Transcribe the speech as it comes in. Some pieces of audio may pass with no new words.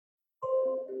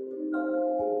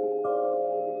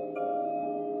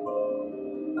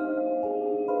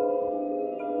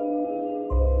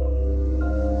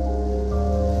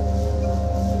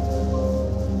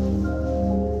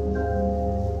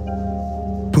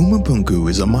Pumapunku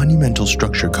is a monumental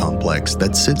structure complex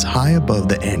that sits high above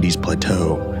the Andes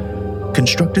Plateau.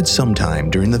 Constructed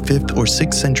sometime during the 5th or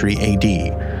 6th century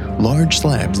AD, large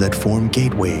slabs that form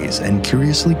gateways and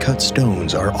curiously cut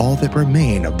stones are all that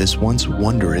remain of this once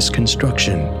wondrous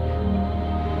construction.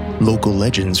 Local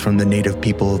legends from the native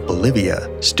people of Bolivia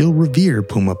still revere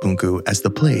Pumapunku as the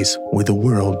place where the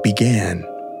world began.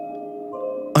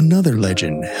 Another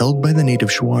legend, held by the native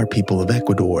Shuar people of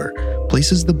Ecuador,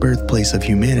 places the birthplace of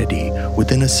humanity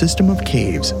within a system of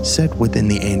caves set within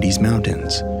the Andes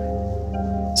Mountains.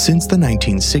 Since the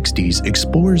 1960s,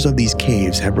 explorers of these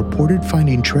caves have reported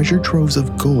finding treasure troves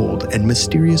of gold and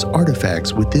mysterious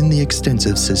artifacts within the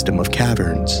extensive system of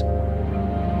caverns.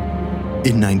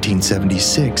 In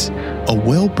 1976, a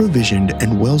well-provisioned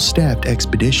and well-staffed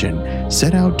expedition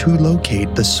set out to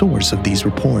locate the source of these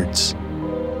reports.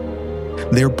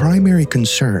 Their primary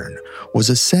concern was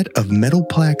a set of metal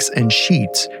plaques and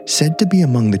sheets said to be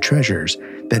among the treasures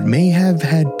that may have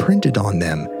had printed on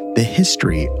them the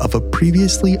history of a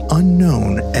previously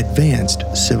unknown advanced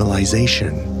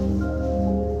civilization.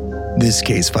 This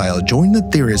case file joined the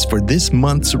theorists for this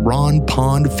month's Ron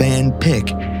Pond fan pick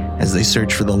as they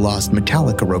search for the lost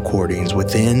Metallica recordings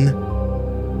within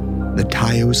the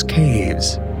Taos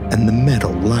Caves and the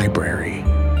Metal Library.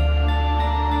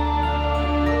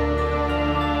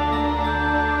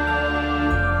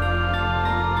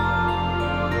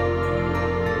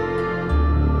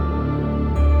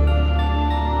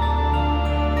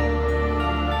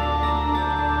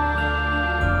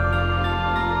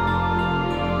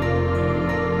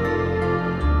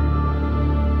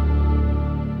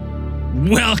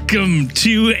 Welcome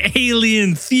to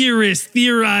Alien Theorist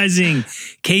Theorizing,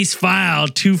 Case File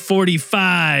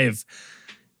 245,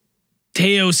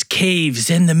 Taos Caves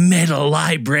and the Metal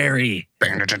Library.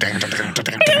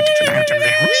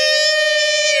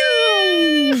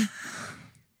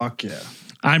 Fuck yeah.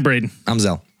 I'm Braden. I'm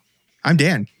Zell. I'm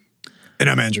Dan. And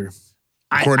I'm Andrew.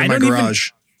 I Recording in my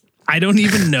garage. I don't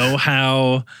even know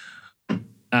how.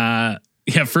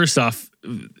 First off,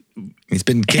 He's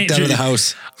been kicked out of the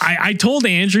house. I told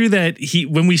Andrew that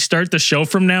when we start the show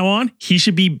from now on, he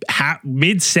should be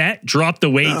mid-set, drop the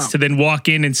weights to then walk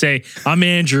in and say, I'm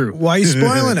Andrew. Why are you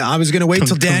spoiling it? I was going to wait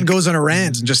till Dan goes on a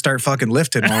rant and just start fucking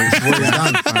lifting while he's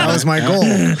done. That was my goal.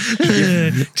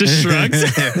 Just shrugs.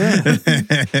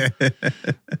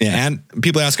 Yeah, and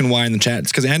people asking why in the chat.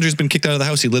 It's because Andrew's been kicked out of the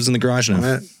house. He lives in the garage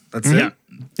now. That's it.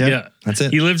 Yeah. That's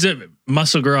it. He lives at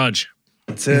Muscle Garage.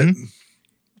 That's it. Mm-hmm.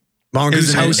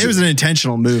 Mongoose house. It was an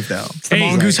intentional move, though. It's the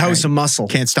Mongoose house of muscle.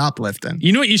 Can't stop lifting.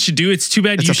 You know what you should do? It's too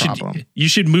bad It's a problem. you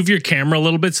should move your camera a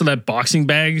little bit so that boxing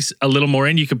bag's a little more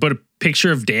in. You could put a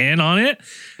picture of Dan on it,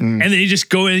 and then you just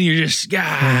go in and you're just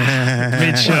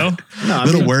mid-show. No,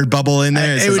 little word bubble in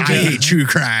there. It says, I hate true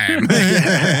crime.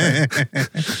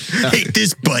 Hate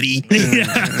this, buddy.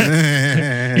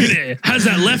 How's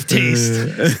that left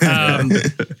taste?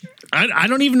 I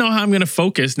don't even know how I'm going to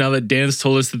focus now that Dan's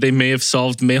told us that they may have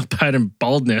solved male pattern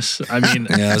baldness. I mean,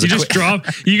 you're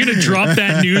going to drop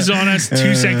that news on us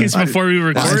 2 seconds before we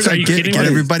record? Are you kidding Get me?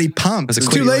 everybody pumped. It's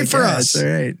too late for us. All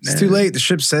right. It's too late. The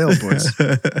ship sailed, boys.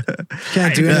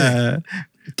 Can't do anything.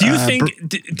 Do you think?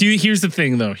 Here's the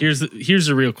thing, though. Here's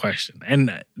the real question,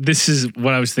 and this is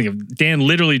what I was thinking. Dan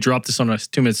literally dropped this on us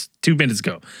 2 minutes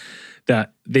ago.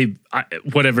 That they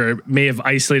may have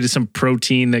isolated some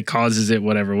protein that causes it,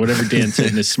 whatever Dan said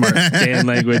in his smart Dan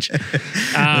language.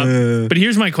 But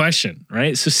here's my question,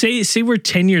 right? So say we're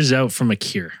 10 years out from a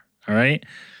cure, all right?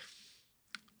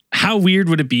 How weird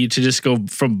would it be to just go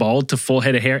from bald to full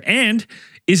head of hair? And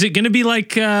is it going to be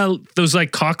like those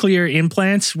like cochlear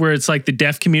implants where it's like the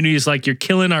deaf community is like, you're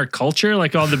killing our culture?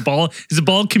 Like is the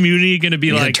bald community going to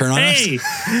be like, hey,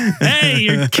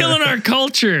 you're killing our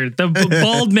culture, the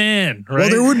bald man,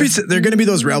 right? Well, there are going to be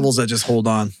those rebels that just hold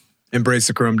on, embrace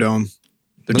the chrome dome.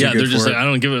 They're just like, I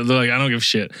don't give a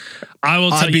shit. I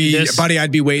will tell you this. Buddy,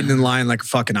 I'd be waiting in line like a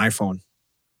fucking iPhone.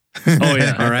 Oh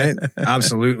yeah. All right.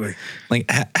 Absolutely. Like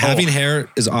having hair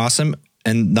is awesome.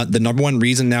 And the number one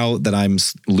reason now that I'm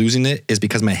losing it is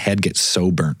because my head gets so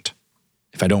burnt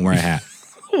if I don't wear a hat.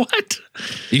 What?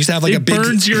 You used to have like it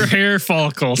burns your hair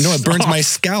follicles. No, it burns my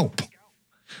scalp.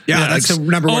 Yeah, that's the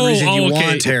number one reason you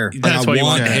want hair. That's why I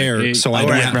want hair, so I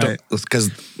don't have to. Because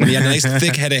when you have a nice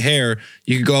thick head of hair,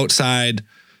 you can go outside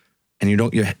and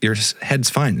your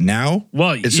head's fine. Now,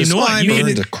 it's just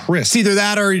burned to crisp. It's either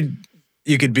that or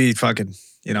you could be fucking,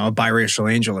 a biracial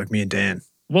angel like me and Dan.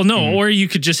 Well, no, or you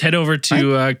could just head over to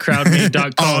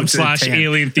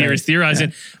crowdmade.com/alien theorist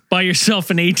theorizing, buy yourself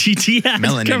an ATT hat,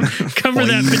 cover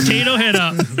that potato head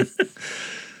up.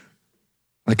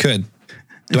 I could.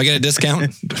 Do I get a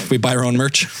discount if we buy our own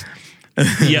merch?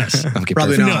 Yes. Okay,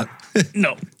 probably not.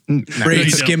 No.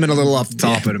 Braden skimming a little off the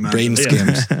top of it. Braden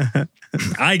skims.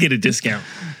 I get a discount.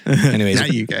 Anyways,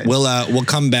 not you guys. We'll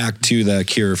come back to the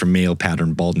cure for male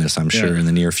pattern baldness, I'm sure, in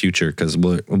the near future, because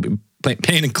we'll be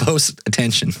paying close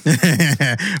attention.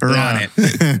 We're on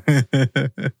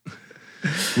it.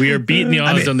 We are beating the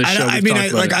odds on the show. I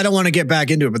don't want to get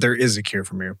back into it, but there is a cure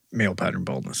for male pattern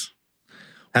baldness.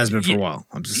 Has been for a while.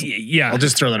 I'll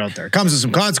just throw that out there. It comes with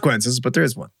some consequences, but there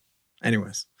is one.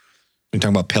 Anyways. You're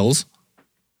talking about pills?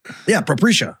 Yeah,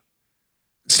 Propecia.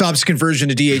 Stops conversion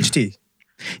to DHT.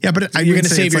 Yeah, but you're going to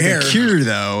save your hair. A cure,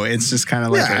 though. It's just kind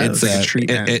of like a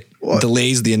treatment. It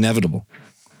delays the inevitable.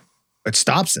 It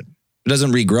stops it. It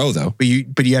doesn't regrow though.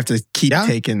 But you have to keep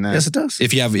taking that. Yes, it does.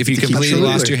 If you completely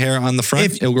lost your hair on the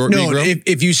front, it will regrow.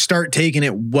 If you start taking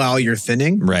it while you're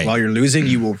thinning, while you're losing,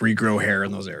 you will regrow hair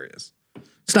in those areas.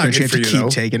 It's not good for you, keep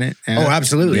taking it. Yeah. Oh,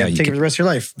 absolutely. You have to take it for the rest of your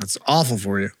life. That's awful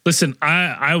for you. Listen,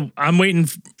 I'm waiting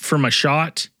for my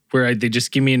shot where they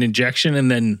just give me an injection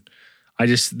and then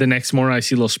the next morning I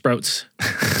see little sprouts.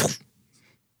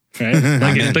 Right?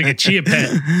 like a chia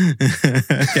pet.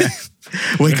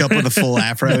 Wake up with a full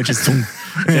afro. Just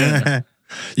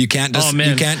You can't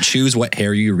you can't choose what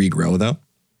hair you regrow though.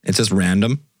 It's just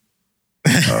random.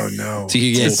 Oh no. So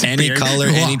you get any color,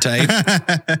 any type.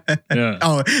 Yeah.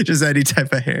 Oh, just any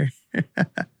type of hair.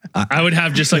 I would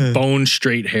have just like bone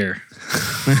straight hair.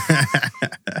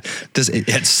 Does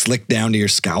it slick down to your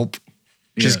scalp?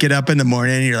 Just get up in the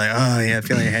morning and you're like, oh yeah, I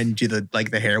feel like I had to do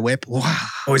the hair whip. Wow.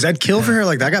 Oh, is that kill for hair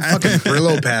like that? I got fucking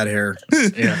Brillo pad hair.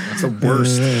 Yeah, that's the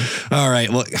worst. All right,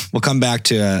 well, we'll come back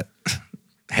to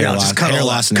hair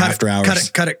loss and after hours.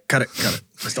 Cut it.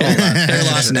 Hair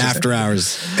loss and after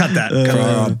hours. Cut that.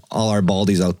 For all our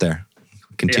baldies out there.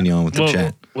 Continue on with the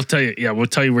chat. We'll tell you. Yeah, we'll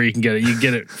tell you where you can get it. You can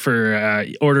get it for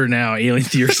order now.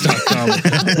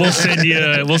 AlienThears.com.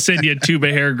 We'll send you a tube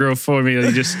of hair growth formula.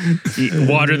 You just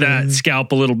water that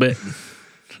scalp a little bit.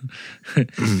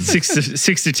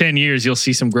 6 to 10 years, you'll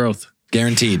see some growth.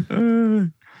 Guaranteed.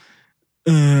 Anyways,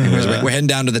 we're heading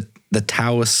down to the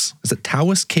Taos. Is it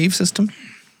Taos cave system?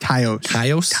 Taos.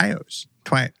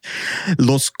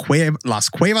 Las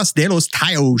Cuevas de los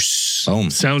Taos. Boom.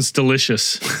 Sounds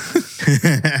delicious.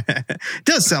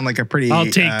 Does sound like a pretty I'll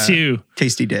take two.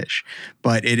 Tasty dish,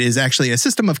 but it is actually a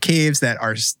system of caves that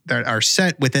are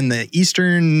set within the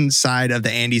eastern side of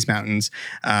the Andes Mountains,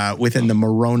 within the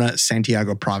Morona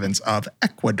Santiago province of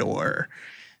Ecuador.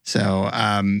 So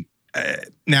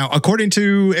now, according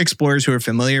to explorers who are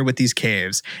familiar with these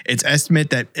caves, it's estimated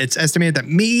that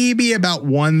maybe about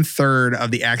 1/3 of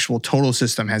the actual total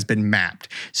system has been mapped.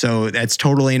 So that's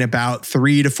totaling about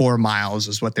 3 to 4 miles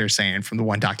is what they're saying from the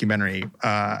one documentary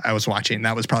I was watching.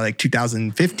 That was probably like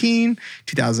 2015,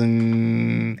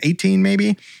 2018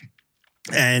 maybe.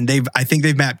 And I think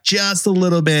they've mapped just a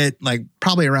little bit, like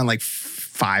probably around like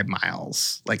 5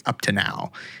 miles, like up to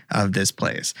now, of this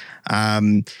place.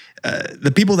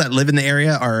 The people that live in the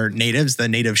area are natives. The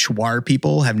native Shuar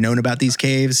people have known about these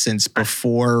caves since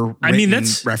before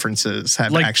references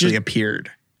have actually appeared.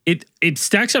 It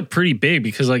stacks up pretty big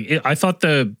because I thought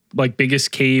the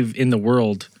biggest cave in the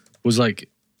world was isn't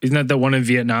that the one in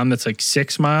Vietnam that's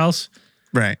 6 miles?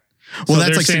 Right. Well, so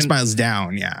that's 6 miles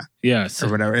down. Yeah. Yeah. Or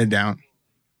whatever, down.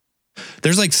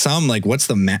 There's some what's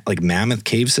the Mammoth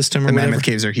Cave system or the whatever? Mammoth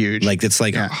Caves are huge. It's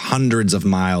hundreds of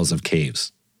miles of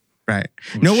caves. Right.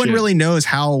 No one really knows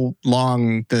how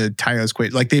long the Taos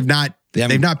Caves, they've not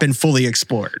been fully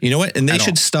explored. You know what? And they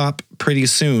should stop pretty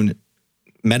soon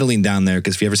meddling down there,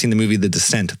 because if you ever seen the movie The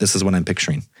Descent, this is what I'm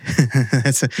picturing.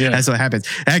 That's what happens.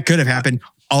 That could have happened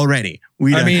already. Or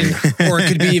it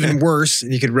could be even worse,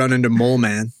 and you could run into Mole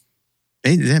Man.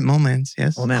 Is that Mole Mans?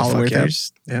 Yes. Mole Man,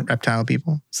 Hollow-earthers, reptile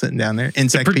people sitting down there,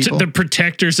 insect people. The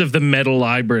protectors of the metal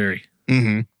library.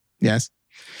 Mm-hmm. Yes.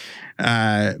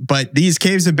 But these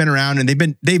caves have been around, and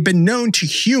they've been known to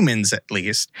humans at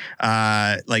least,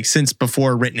 since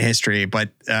before written history. But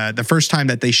the first time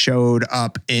that they showed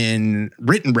up in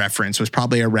written reference was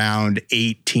probably around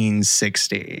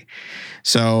 1860.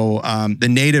 So the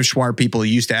native Shuar people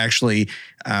used to actually,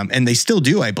 and they still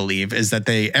do, I believe, is that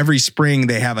every spring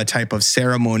they have a type of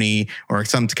ceremony or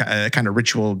some kind of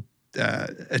ritual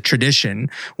a tradition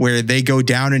where they go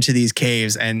down into these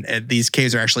caves, and these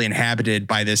caves are actually inhabited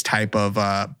by this type of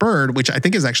bird, which I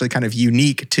think is actually kind of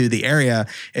unique to the area.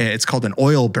 It's called an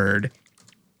oil bird.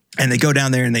 And they go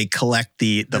down there and they collect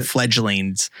the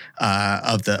fledglings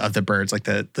of the birds, like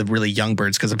the really young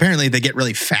birds, because apparently they get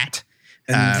really fat.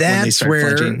 And that's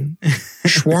where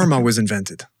shawarma was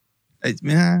invented. I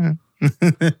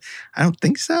don't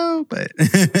think so, but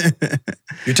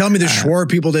you're telling me the Shuar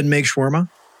people didn't make shawarma?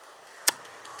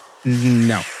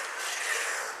 No.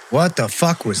 What the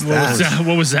fuck was that?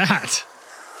 What was that?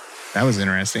 That was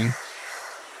interesting.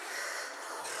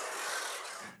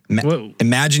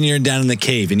 Imagine you're down in the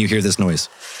cave and you hear this noise.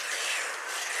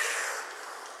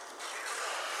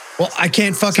 Well, I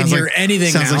can't fucking hear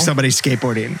anything. Sounds like somebody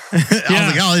skateboarding. I was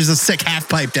like, oh, there's a sick half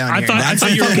pipe down here. I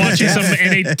thought you were watching some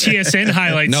TSN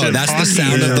highlights. No, that's the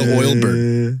sound of the oil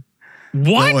bird.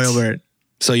 What? The oil bird.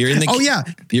 So you're in the. Oh yeah.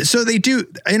 So they do.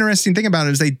 Interesting thing about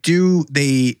it is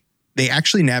they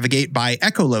actually navigate by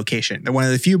echolocation. They're one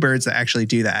of the few birds that actually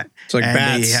do that. It's like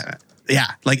bats. Yeah,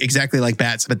 like exactly like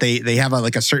bats, but they have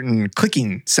a certain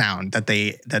clicking sound that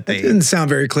didn't sound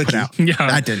very clicky. Yeah,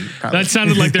 that didn't. Probably. That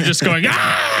sounded like they're just going. That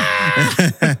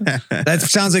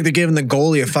sounds like they're giving the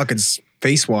goalie a fucking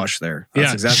face wash there.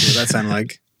 That's exactly what that sounded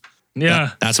like.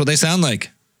 Yeah, that's what they sound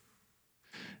like.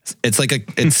 It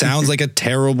sounds like a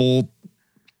terrible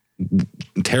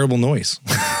noise.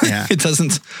 Yeah, it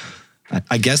doesn't.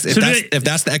 I guess if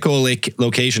that's the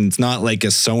echolocation, it's not like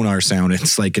a sonar sound.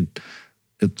 It's like a.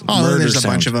 There's a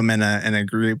bunch of them in a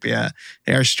group. Yeah,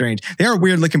 they are strange. They are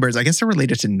weird looking birds. I guess they're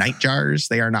related to nightjars.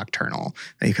 They are nocturnal.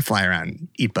 They can fly around,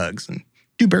 eat bugs, and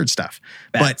do bird stuff.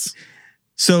 Bats. But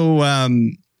so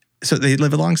they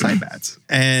live alongside bats,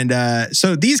 and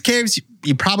so these caves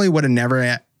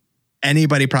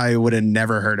anybody probably would have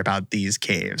never heard about these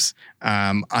caves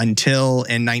until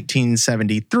in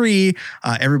 1973,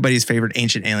 everybody's favorite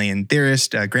ancient alien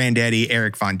theorist, granddaddy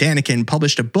Eric von Daniken,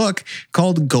 published a book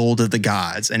called Gold of the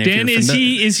Gods. And Dan,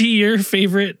 is he your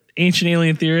favorite ancient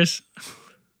alien theorist?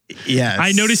 Yes.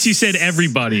 I noticed you said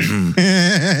everybody.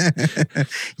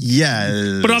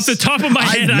 Yes. But off the top of my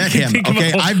head,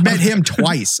 I've met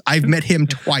him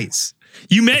twice.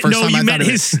 You met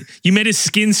his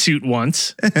skin suit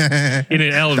once in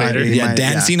an elevator. Yeah,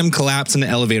 Dan seen him collapse in the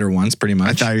elevator once, pretty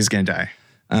much. I thought he was gonna die.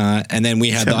 And then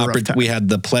we had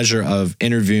the pleasure of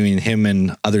interviewing him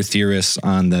and other theorists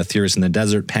on the Theorists in the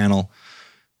Desert panel,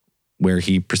 where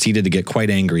he proceeded to get quite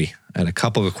angry at a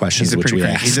couple of questions which we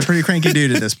asked. He's a pretty cranky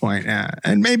dude at this point, yeah,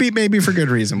 and maybe for good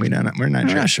reason. We're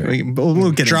not sure.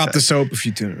 We'll get drop the soap if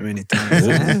you do it many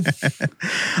times.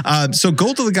 So,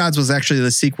 Gold of the Gods was actually the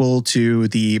sequel to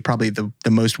probably the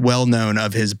most well known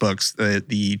of his books,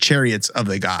 the Chariots of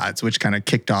the Gods, which kind of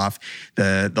kicked off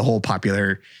the whole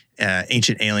popular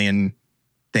ancient alien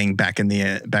thing back in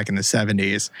the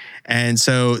 70s. And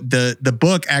so the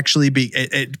book actually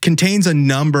it contains a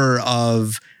number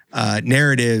of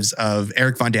narratives of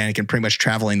Eric von Daniken pretty much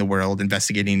traveling the world,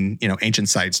 investigating, ancient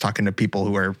sites, talking to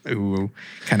people who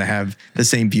kind of have the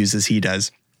same views as he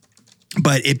does.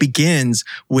 But it begins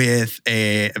with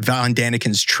a von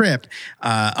Daniken's trip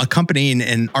accompanying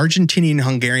an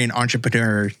Argentinian-Hungarian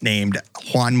entrepreneur named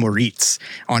Juan Moritz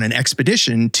on an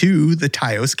expedition to the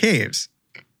Taos Caves.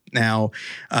 Now,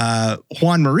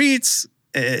 Juan Moritz,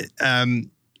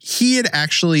 he had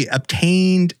actually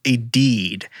obtained a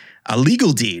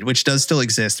legal deed, which does still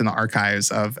exist in the archives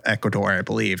of Ecuador, I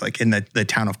believe, like in the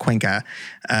town of Cuenca,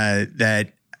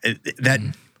 that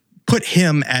put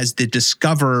him as the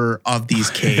discoverer of these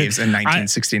caves in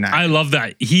 1969. I love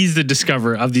that. He's the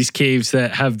discoverer of these caves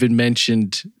that have been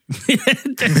mentioned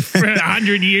for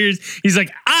 100 years. He's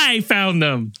like, I found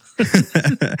them.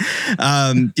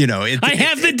 I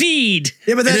have the deed.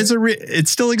 Yeah, but it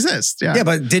still exists. Yeah,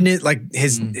 but didn't it like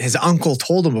his uncle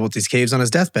told him about these caves on his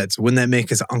deathbed? So wouldn't that make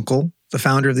his uncle the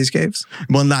founder of these caves?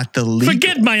 Well, not the legal.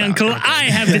 Forget my uncle. I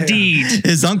have the deed.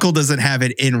 His uncle doesn't have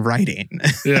it in writing,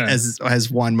 as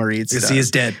Juan Moritz does. He is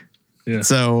dead. Yeah.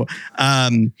 So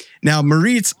now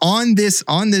Moritz on this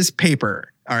paper.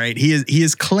 All right, he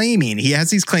is claiming, he has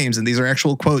these claims, and these are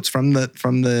actual quotes from the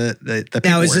paperwork.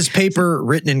 Now, is this paper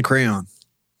written in crayon?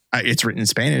 It's written in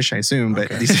Spanish, I assuom, but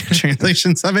these are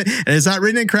translations of it. And it's not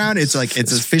written in crayon. It's like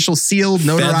it's official, sealed,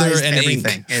 notarized, feather and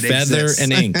everything. Ink. Feather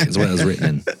and ink is what it was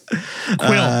written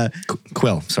in.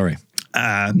 Quill. Sorry.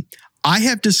 I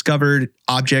have discovered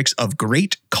objects of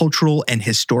great cultural and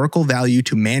historical value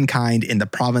to mankind in the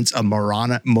province of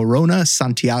Morona,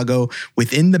 Santiago,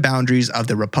 within the boundaries of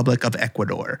the Republic of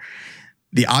Ecuador.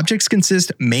 The objects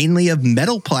consist mainly of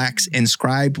metal plaques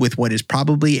inscribed with what is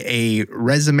probably a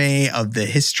resume of the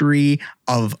history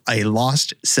of a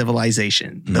lost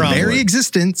civilization. The very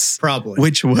existence,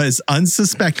 which was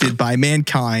unsuspected by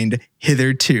mankind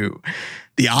hitherto.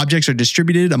 The objects are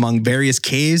distributed among various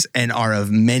caves and are of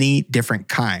many different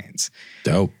kinds.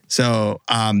 Dope. So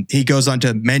he goes on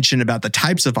to mention about the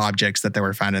types of objects that they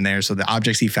were found in there. So the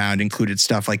objects he found included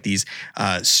stuff like these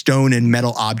stone and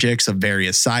metal objects of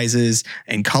various sizes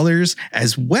and colors,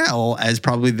 as well as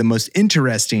probably the most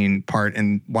interesting part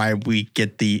and why we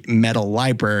get the metal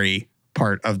library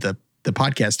part of the the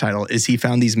podcast title, is he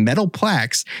found these metal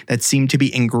plaques that seem to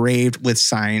be engraved with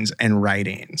signs and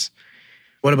writings.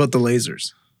 What about the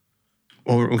lasers?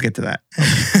 Well, we'll get to that.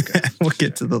 Okay. We'll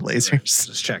get to the lasers.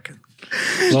 Just checking.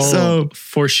 So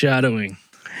foreshadowing.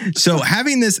 So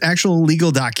having this actual legal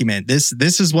document, this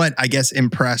is what I guess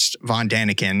impressed Von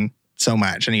Daniken so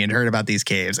much. And he had heard about these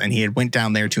caves and he had went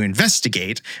down there to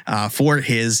investigate for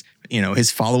his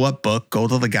follow-up book,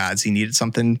 Gold of the Gods. He needed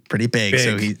something pretty big.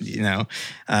 So he,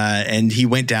 and he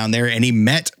went down there and he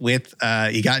met with,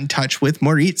 he got in touch with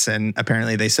Moritz, and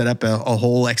apparently they set up a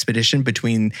whole expedition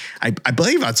between, I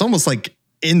believe it's almost like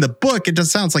in the book, it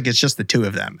just sounds like it's just the two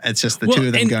of them. It's just the two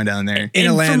of them going down there. In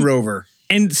a Land Rover.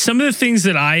 And some of the things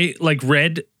that I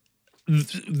read,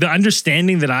 the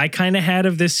understanding that I kind of had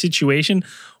of this situation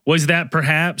was that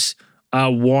perhaps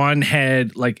Juan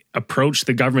had approached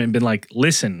the government and been like,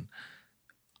 listen,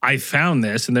 I found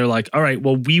this. And they're like, all right,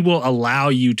 well, we will allow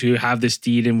you to have this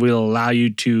deed and we'll allow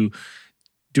you to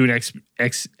do an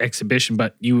exhibition,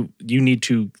 but you need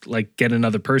to get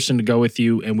another person to go with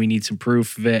you and we need some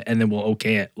proof of it and then we'll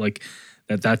okay it.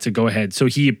 That's a go ahead. So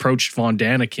he approached Von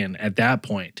Daniken at that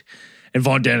point. And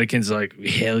Von Daniken's like,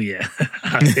 hell yeah.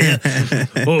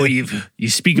 Oh, you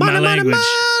speak my language.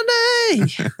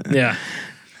 Money. Yeah.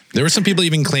 There were some people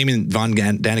even claiming Von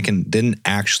Daniken didn't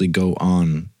actually go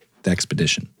on the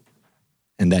expedition.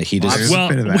 And that he just...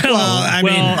 Look at him. I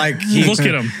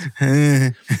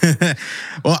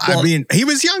mean, he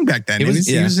was young back then. He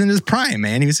was in his prime,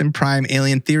 man. He was in prime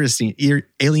ancient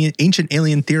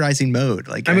alien theorizing mode.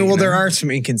 There are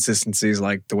some inconsistencies,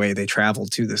 like the way they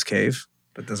traveled to this cave.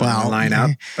 But doesn't line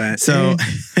up. But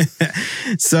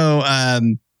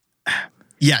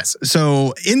yes.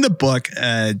 So in the book,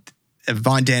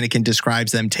 Von Daniken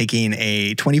describes them taking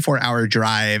a 24-hour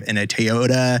drive in a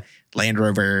Toyota Land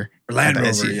Rover,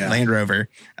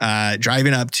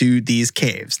 driving up to these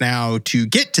caves. Now, to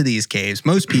get to these caves,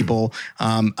 most people,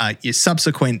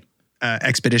 subsequent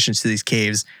expeditions to these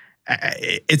caves,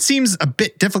 it seems a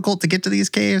bit difficult to get to these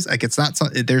caves.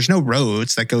 There's no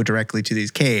roads that go directly to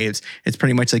these caves. It's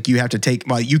pretty much like you have to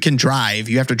you can drive.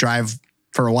 You have to drive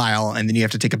for a while, and then you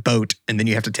have to take a boat, and then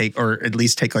you have to take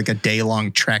a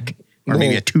day-long trek, or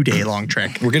maybe a 2-day-long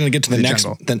trek. We're going to get to the next.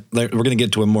 We're going to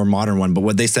get to a more modern one. But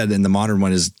what they said in the modern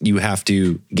one is you have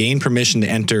to gain permission to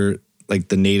enter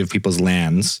the native people's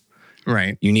lands.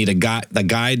 Right. You need a guide. The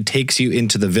guide takes you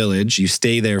into the village. You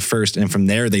stay there first. And from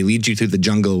there, they lead you through the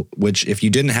jungle, which if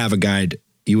you didn't have a guide,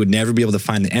 you would never be able to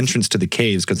find the entrance to the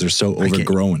caves because they're so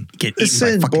overgrown. Get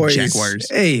eaten by fucking jaguars.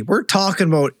 Hey, we're talking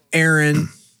about Eric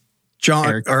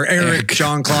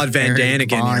Jean-Claude Van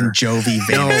Daniken. Bon Jovi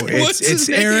Van No, it's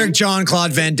Eric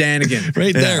Jean-Claude Van Daniken.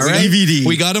 Right there. Yeah, right? DVD.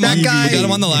 We got him on. We got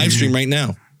him on the live stream right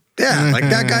now. Yeah,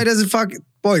 that guy doesn't fucking...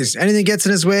 Boys, anything gets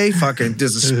in his way, fucking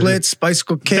does a splits,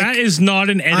 bicycle kick. That is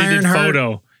not an edited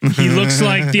photo. He looks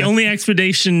like the only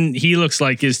expedition he looks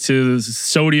like is to the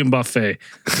sodium buffet.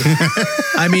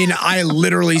 I mean, I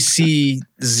literally see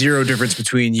zero difference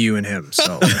between you and him.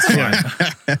 So that's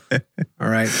fine. All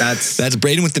right. That's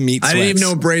Braden with the meat sweats. I didn't even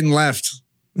know Braden left.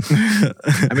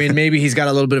 I mean, maybe he's got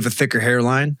a little bit of a thicker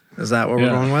hairline. Is that what we're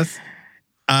going with?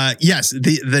 Yes,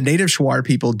 the native Shuar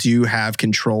people do have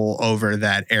control over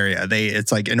that area.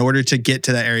 It's like in order to get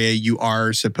to that area, you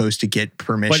are supposed to get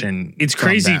permission. But it's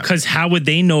crazy because how would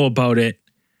they know about it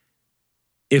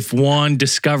if Juan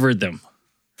discovered them?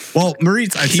 Well,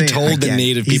 Moritz, he told the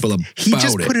native people about it. He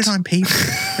just put it on paper.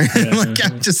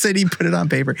 I just said he put it on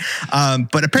paper.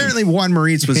 But apparently Juan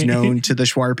Moritz was known to the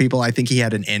Shuar people. I think he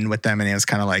had an in with them and it was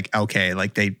kind of like, okay,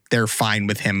 they're fine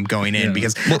with him going in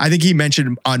because I think he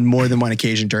mentioned on more than one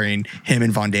occasion during him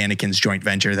and Von Daniken's joint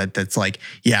venture that's like,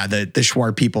 yeah, the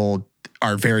Shuar people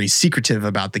are very secretive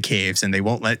about the caves and they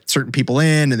won't let certain people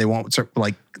in and they won't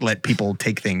let people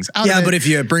take things out. Yeah, but if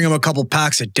you bring them a couple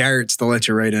packs of darts, they'll let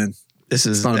you right in. This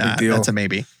is not a big deal. That's a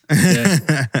maybe.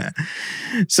 Yeah.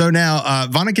 So now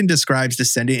Vonnegut describes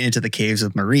descending into the caves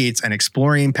of Moritz and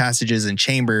exploring passages and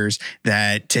chambers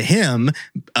that to him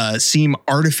seem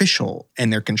artificial in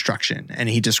their construction. And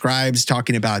he describes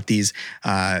talking about these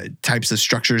types of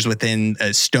structures within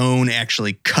a stone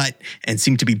actually cut and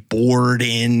seem to be bored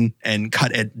in and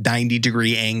cut at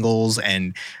 90-degree angles.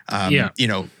 And,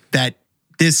 that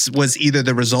this was either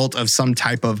the result of some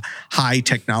type of high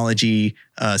technology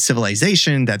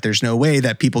civilization, that there's no way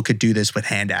that people could do this with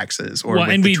hand axes or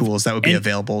with the tools that would be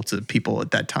available to people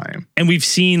at that time. And we've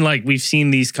seen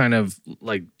these kind of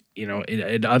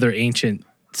in other ancient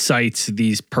sites,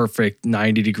 these perfect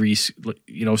 90 degrees,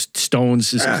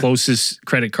 stones as close as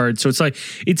credit cards. So it's like,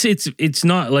 it's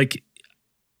not like,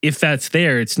 if that's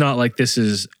there, it's not like this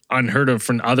is unheard of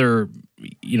from other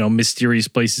mysterious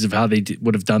places of how they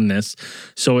would have done this.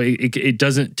 So it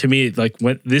doesn't, to me, like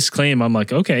when this claim, I'm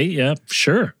like, okay, yeah,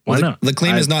 sure, why not? The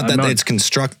claim is not that it's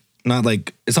not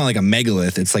like it's not like a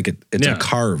megalith. It's like it's a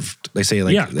carved. They say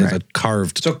like it's a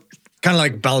carved. So kind of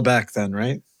like Baalbek then,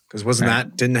 right? Because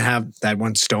didn't have that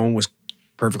one stone was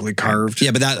perfectly carved.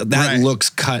 Yeah, but that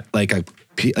looks cut like a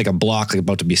block like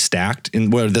about to be stacked. In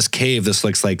where this cave, this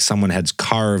looks like someone has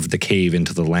carved the cave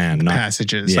into the land, not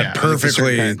passages, like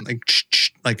perfectly,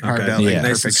 like carved out, like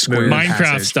nice perfect smooth Minecraft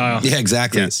passage. style. Yeah,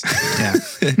 exactly. Yes.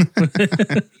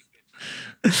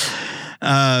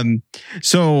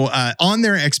 So on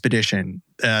their expedition,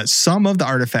 some of the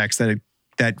artifacts that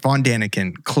Von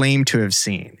Daniken claimed to have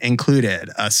seen included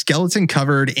a skeleton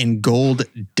covered in gold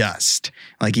dust.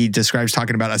 Like he describes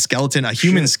talking about a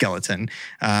human skeleton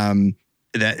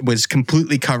that was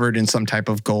completely covered in some type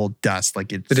of gold dust. Like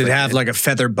did it have like a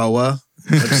feather boa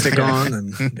lipstick on?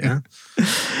 And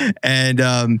And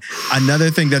another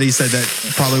thing that he said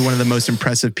that probably one of the most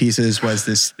impressive pieces was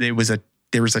this. There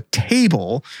was a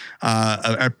table,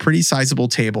 a pretty sizable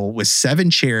table with 7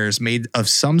 chairs made of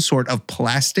some sort of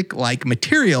plastic-like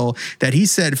material that he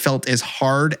said felt as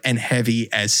hard and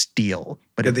heavy as steel.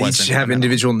 But did they each have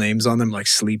individual names on them, like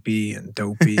Sleepy and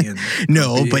Dopey and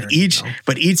no, but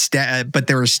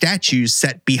there were statues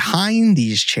set behind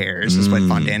these chairs, is what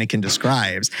Von Daniken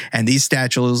describes, and these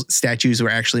statues were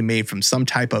actually made from some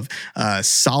type of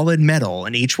solid metal,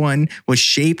 and each one was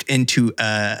shaped into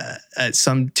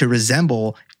to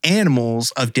resemble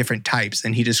animals of different types.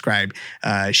 And he described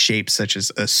shapes such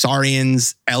as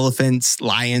saurians, elephants,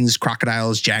 lions,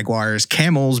 crocodiles, jaguars,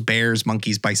 camels, bears,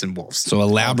 monkeys, bison, wolves. So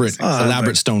elaborate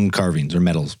stone carvings or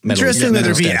metals. Interesting that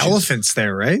there'd be elephants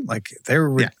there, right? Like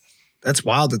that's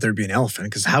wild that there'd be an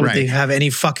elephant, because how would they have any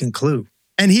fucking clue?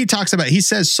 And he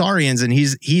says saurians, and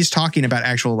he's talking about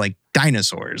actual like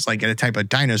dinosaurs, like a type of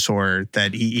dinosaur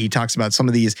that he talks about. Some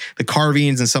of the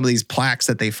carvings and some of these plaques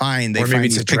that they find, or maybe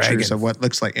it's these pictures of what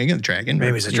looks like a dragon.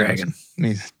 Maybe it's a dragon.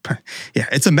 Yeah,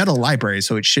 it's a metal library,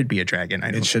 so it should be a dragon.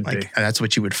 It should be. That's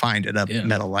what you would find at a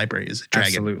metal library, is a dragon.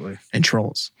 Absolutely. And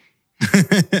trolls.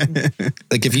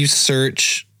 Like if you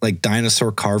search like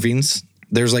dinosaur carvings,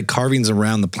 there's like carvings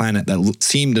around the planet that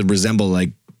seem to resemble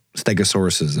like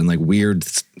stegosauruses and like weird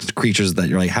creatures that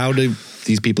you're like, how do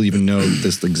these people even know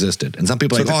this existed? And some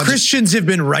people are like, Christians have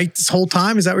been right this whole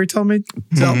time. Is that what you're telling me?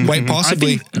 Quite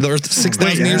possibly. The Earth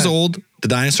 6,000 years old. The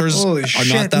dinosaurs are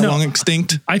not that long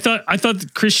extinct. I thought the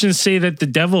Christians say that the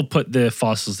devil put the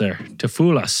fossils there to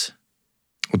fool us.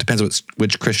 Well, it depends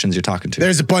which Christians you're talking to.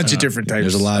 There's a bunch of different types.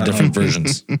 There's a lot of different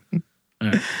versions.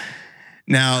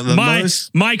 Now,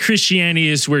 my Christianity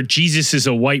is where Jesus is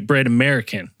a white bread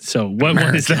American. So what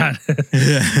is that?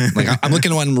 Like I'm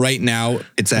looking at one right now.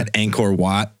 It's at Angkor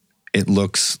Wat. It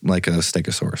looks like a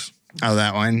stegosaurus. Oh,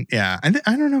 that one? Yeah. I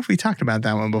don't know if we talked about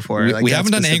that one before. We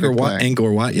haven't done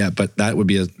Angkor Wat yet, but that would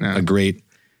be a great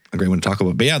one to talk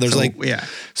about. But yeah, there's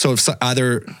so if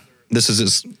either this is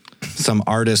just some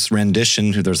artist's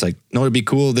rendition who there's like, no, it'd be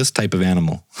cool, this type of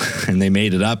animal. And they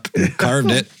made it up and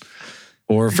carved it.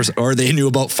 Or they knew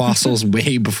about fossils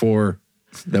way before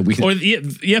that we. Or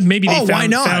maybe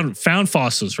they found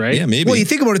fossils, right? Yeah, maybe. Well, you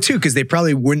think about it too, because they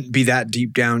probably wouldn't be that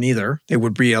deep down either. It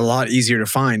would be a lot easier to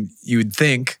find, you would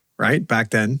think, right?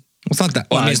 Back then. Well, it's not that.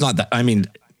 Well, I mean, it's not that. I mean,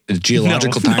 the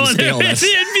geological time scale. It'd be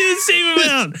the same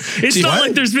amount. It's not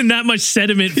like there's been that much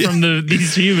sediment from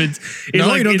these humans. You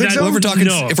don't think so?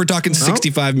 If we're talking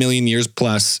 65 million years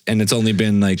plus, and it's only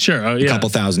been like a couple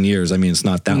thousand years. I mean, it's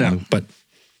not that long, but.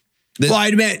 Well, I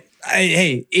admit,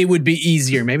 it would be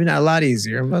easier. Maybe not a lot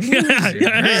easier, but a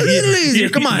little easier.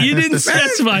 Come on. You didn't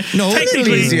specify.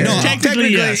 Technically,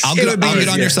 yes. I'll get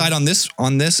on your side on this.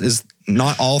 On this is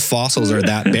not all fossils are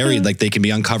that buried. Like they can be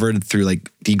uncovered through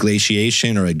like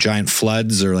deglaciation or like giant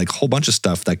floods or like a whole bunch of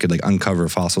stuff that could like uncover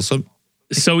fossils.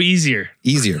 So easier.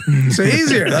 So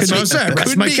easier. That's what I'm saying.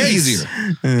 That's my case. Easier.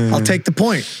 I'll take the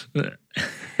point.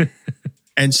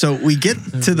 And so we get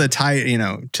to the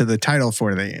title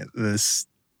for this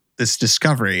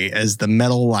discovery as the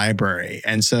Metal Library.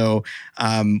 And so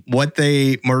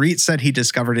Moritz said he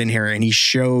discovered in here, and he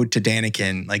showed to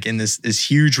Daniken, like in this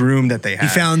huge room that they had.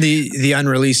 He found the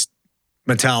unreleased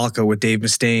Metallica with Dave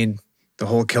Mustaine, the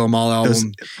whole Kill 'Em All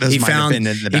album. Those might have been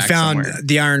in the back somewhere. He found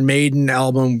the Iron Maiden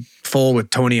album full with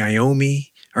Tony Iommi.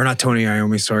 Or not Tony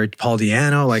Iommi, sorry, Paul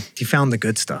Di'Anno. Like, he found the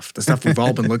good stuff. The stuff we've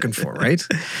all been looking for, right?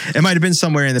 It might have been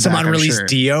somewhere in the back, unreleased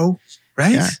Dio,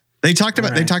 right? Yeah. They talked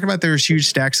about there's huge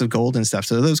stacks of gold and stuff.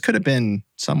 So those could have been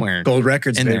somewhere. Gold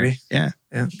records, in baby. There.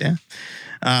 Yeah.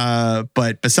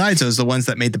 But besides those, the ones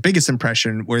that made the biggest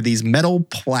impression were these metal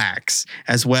plaques,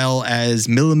 as well as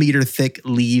millimeter thick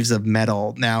leaves of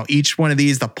metal. Now, each one of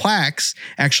these, the plaques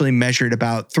actually measured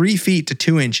about 3 feet to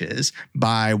 2 inches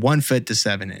by 1 foot to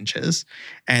 7 inches.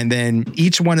 And then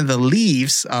each one of the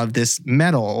leaves of this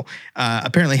metal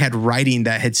apparently had writing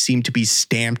that had seemed to be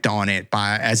stamped on it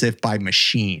as if by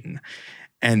machine.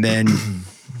 And then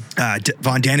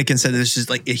Von Daniken said this is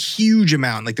like a huge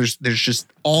amount. Like there's just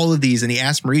all of these. And he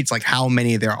asked Moritz like how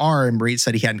many there are. And Moritz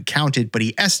said he hadn't counted, but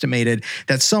he estimated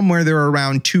that somewhere there are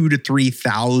around 2,000 to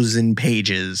 3,000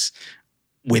 pages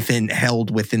held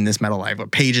within this metal life, or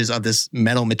pages of this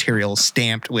metal material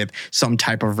stamped with some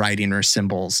type of writing or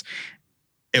symbols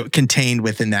contained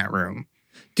within that room.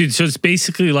 Dude, so it's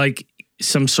basically like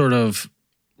some sort of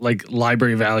like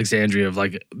Library of Alexandria of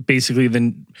like basically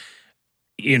then,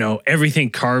 everything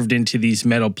carved into these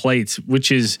metal plates,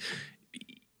 which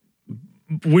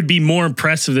would be more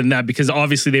impressive than that, because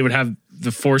obviously they would have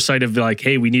the foresight of like,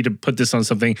 hey, we need to put this on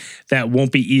something that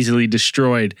won't be easily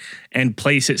destroyed and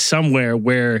place it somewhere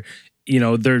where,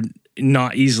 they're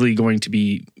not easily going to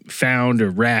be found or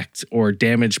wrecked or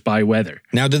damaged by weather.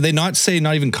 Now, did they not say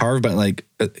not even carved, but like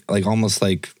almost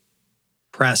like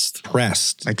pressed,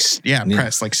 pressed, like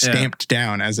stamped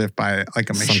down as if by like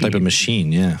a machine, some type of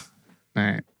machine? Yeah. All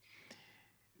right.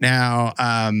 Now,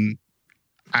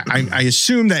 I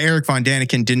assume that Eric Von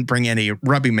Daniken didn't bring any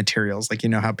rubbing materials, like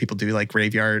how people do like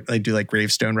graveyard, they do like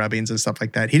gravestone rubbings and stuff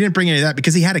like that. He didn't bring any of that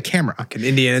because he had a camera. Fucking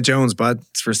Indiana Jones, bud.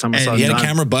 It's the first time I saw him. He had a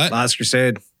camera, but Last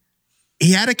Crusade.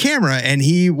 He had a camera and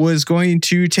he was going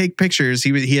to take pictures.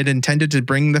 He had intended to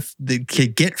bring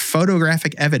get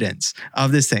photographic evidence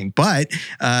of this thing, but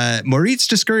Moritz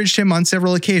discouraged him on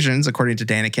several occasions, according to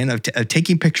Daniken, of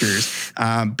taking pictures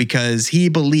because he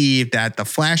believed that the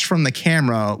flash from the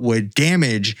camera would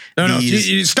damage. No,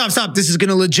 stop! This is going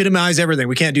to legitimize everything.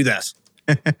 We can't do this.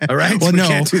 All right. Well, we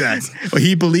can't do that. Well,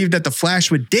 he believed that the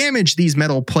flash would damage these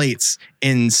metal plates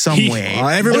in some way.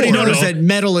 Everybody knows that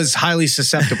metal is highly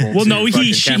susceptible. Well, no,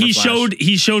 he showed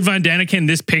Von Daniken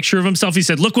this picture of himself. He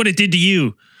said, "Look what it did to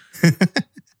you."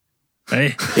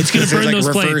 Hey, it's going to burn those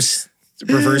plates.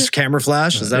 Reverse camera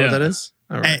flash. Is that what that is?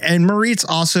 Right. And Moritz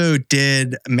also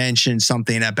did mention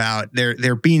something about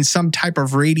there being some type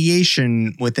of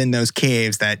radiation within those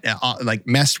caves that like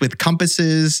messed with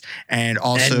compasses and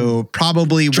also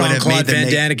probably would have made Van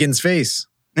Daniken's face.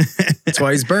 That's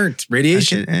why he's burnt.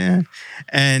 Radiation. Okay,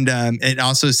 and it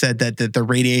also said that the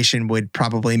radiation would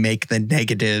probably make the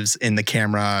negatives in the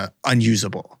camera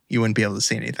unusable. You wouldn't be able to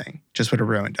see anything. Just would have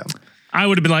ruined them. I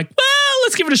would have been like, well,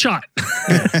 let's give it a shot.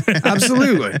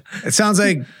 Absolutely. It sounds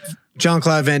like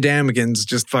Jean-Claude Van Dammeken's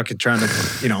just fucking trying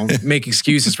to, make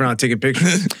excuses for not taking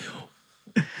pictures.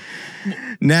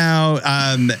 Now,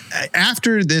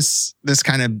 after this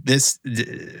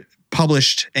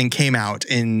published and came out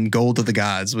in Gold of the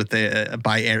Gods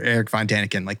by Eric Von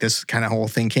Daniken, like this kind of whole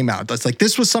thing came out. That's like,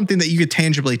 this was something that you could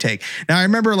tangibly take. Now, I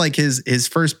remember like his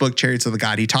first book, Chariots of the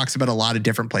God, he talks about a lot of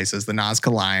different places, the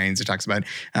Nazca Lines. He talks about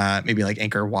maybe like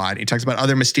Angkor Wat. He talks about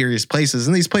other mysterious places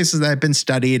and these places that have been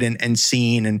studied and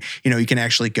seen, and you can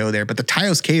actually go there. But the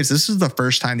Taos Caves, this is the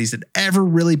first time these had ever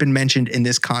really been mentioned in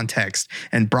this context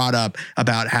and brought up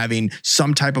about having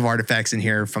some type of artifacts in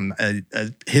here from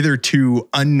a hitherto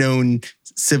unknown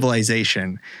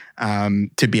civilization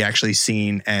to be actually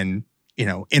seen and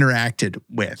interacted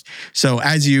with. So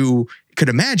as you could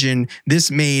imagine, this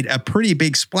made a pretty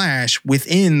big splash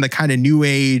within the kind of new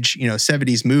age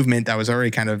 70s movement that was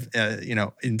already kind of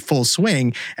in full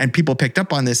swing, and people picked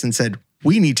up on this and said,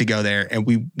 we need to go there and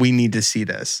we need to see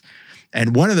this.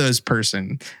 And one of those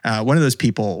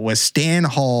people was Stan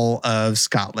Hall of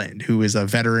Scotland, who is a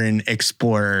veteran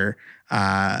explorer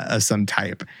of some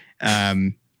type.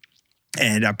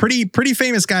 And a pretty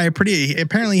famous guy.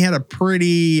 Apparently had a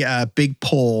pretty big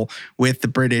pull with the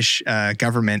British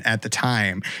government at the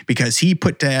time, because he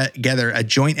put together a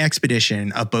joint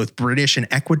expedition of both British and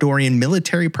Ecuadorian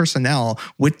military personnel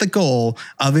with the goal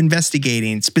of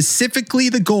investigating, specifically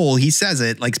the goal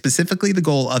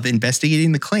of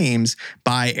investigating the claims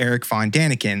by Eric Von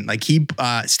Daniken. Like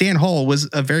Stan Hall was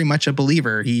very much a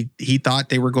believer. He thought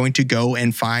they were going to go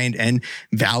and find and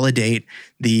validate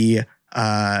the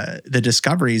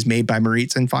discoveries made by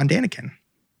Moritz and Von Daniken.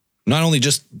 Not only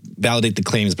just validate the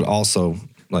claims, but also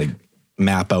like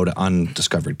map out an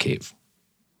undiscovered cave.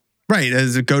 Right,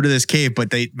 as go to this cave,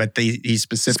 but he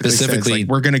specifically says, like,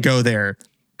 we're going to go there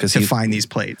to find these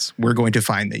plates. We're going to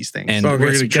find these things. And we're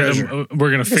going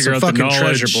to figure out the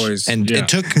knowledge, treasure, boys. And it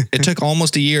took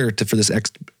almost a year for this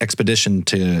expedition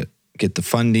to get the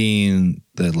funding,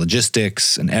 the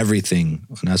logistics, and everything.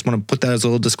 And I just want to put that as a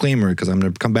little disclaimer because I'm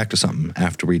going to come back to something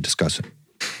after we discuss it.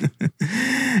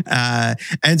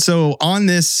 And so on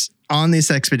this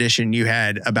expedition, you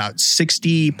had about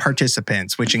 60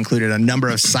 participants, which included a number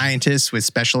of scientists with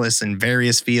specialists in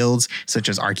various fields, such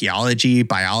as archaeology,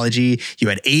 biology. You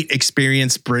had 8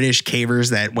 experienced British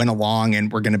cavers that went along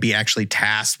and were going to be actually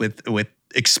tasked with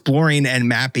exploring and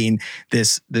mapping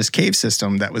this cave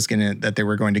system that they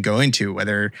were going to go into,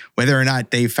 whether or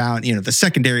not they found, the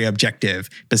secondary objective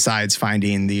besides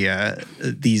finding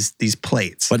these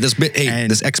plates. But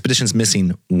this expedition's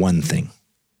missing one thing.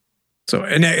 So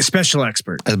a special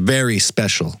expert. A very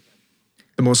special.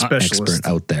 The most specialist expert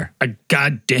out there.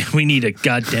 We need a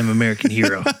goddamn American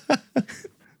hero.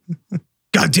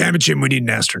 God damn it, Jim, we need an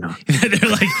astronaut. They're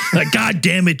like, God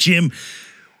damn it, Jim.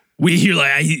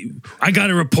 I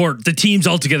got a report. The team's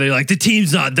all together. Like,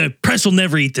 the press will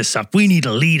never eat this up. We need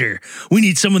a leader. We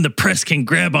need someone the press can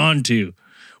grab onto.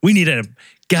 We need a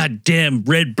goddamn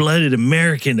red-blooded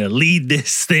American to lead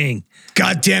this thing.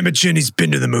 God damn it, Jim, he's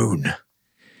been to the moon.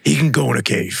 He can go in a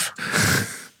cave.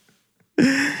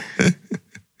 And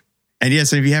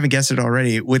yes, if you haven't guessed it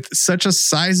already, with such a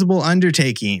sizable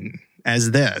undertaking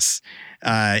as this,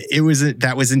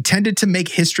 that was intended to make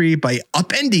history by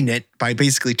upending it, by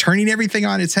basically turning everything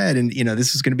on its head. And,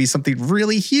 this was going to be something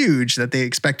really huge that they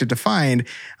expected to find.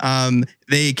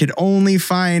 They could only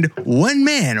find one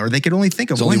man, or they could only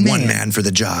think of There's only one man for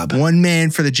the job. One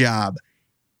man for the job.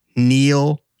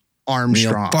 Neil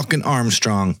Armstrong. Neil fucking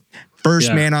Armstrong.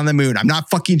 First man on the moon. I'm not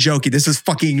fucking joking. This is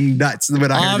fucking nuts. What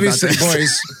I heard obviously, about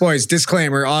this. boys,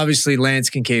 disclaimer. Obviously,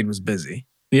 Lance Kincaid was busy.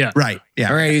 Yeah. Right.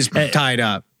 Yeah. All right. He's tied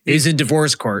up. He's in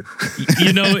divorce court.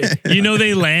 They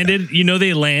landed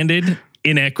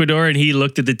in Ecuador, and he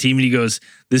looked at the team and he goes,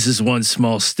 "This is one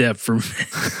small step for me."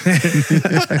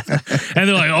 And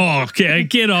they're like, "Oh, okay,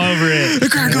 get over it." The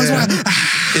crowd goes wild.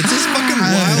 It's just fucking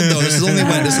wild, though.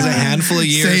 This is a handful of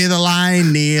years. Say the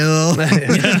line, Neil.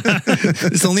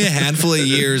 It's only a handful of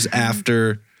years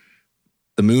after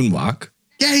the moonwalk.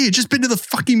 Yeah, you just been to the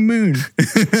fucking moon.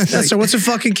 So what's a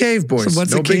fucking cave, boys? So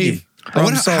what's a cave?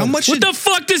 How much? What the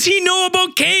fuck does he know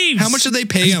about caves? How much did they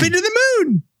pay He's him? been to the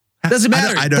moon. Doesn't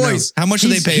matter. I don't boys, know. How much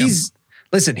did they pay him?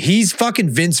 Listen, he's fucking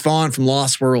Vince Vaughn from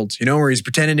Lost World, where he's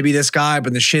pretending to be this guy, but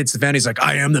in the shit's the fan, he's like,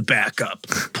 I am the backup.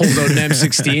 Pulls out an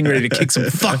M16, ready to kick some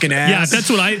fucking ass. Yeah, that's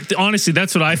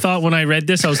what I thought when I read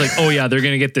this. I was like, oh yeah, they're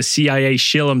going to get the CIA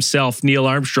shill himself, Neil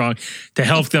Armstrong, to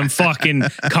help them fucking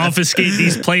confiscate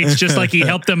these plates, just like he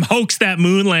helped them hoax that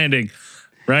moon landing.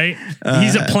 Right?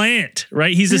 He's a plant,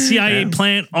 right? He's a CIA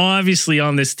plant, obviously,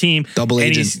 on this team. Double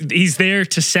agent. And he's there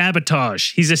to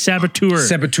sabotage. He's a saboteur.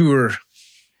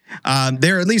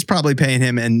 They're at least probably paying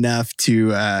him enough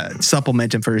to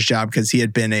supplement him for his job, because he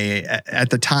had been at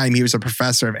the time, he was a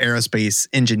professor of aerospace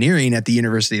engineering at the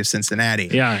University of Cincinnati.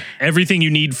 Yeah, everything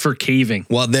you need for caving.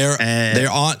 Well, they're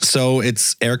on. So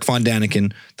it's Eric von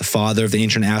Daniken, the father of the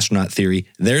ancient astronaut theory.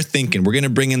 They're thinking we're going to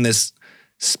bring in this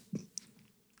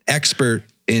expert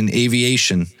in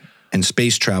aviation and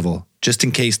space travel, just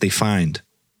in case they find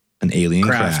an alien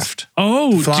craft.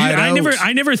 Oh, dude,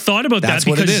 I never thought about That's that,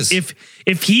 what it because is.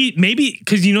 if he maybe,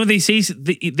 because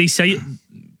they say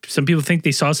some people think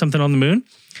they saw something on the moon.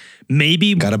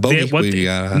 Maybe got a bogey. We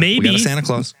got a Santa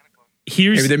Claus.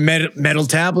 Maybe they're metal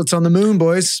tablets on the moon,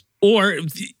 boys. Or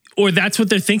that's what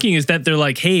they're thinking, is that they're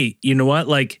like, hey, you know what?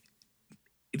 Like,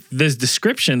 this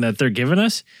description that they're giving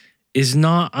us is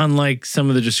not unlike some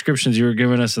of the descriptions you were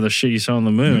giving us of the shit you saw on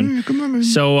the moon. Come on, man.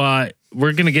 So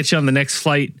we're going to get you on the next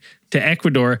flight to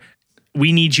Ecuador.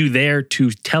 We need you there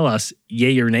to tell us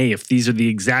yay or nay if these are the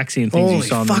exact same things you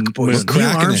saw on the moon. Boys.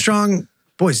 Neil Armstrong,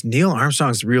 Neil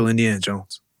Armstrong's the real Indiana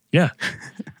Jones. Yeah.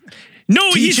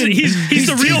 No, he's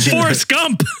the real Forrest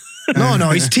Gump. No,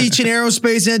 he's teaching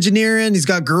aerospace engineering. He's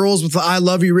got girls with the I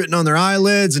love you written on their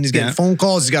eyelids, and he's getting phone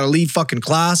calls. He's got to leave fucking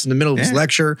class in the middle of his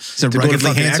lecture to go to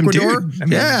fucking Ecuador.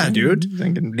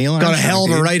 Dude. Neil got a hell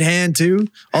of a right hand, too.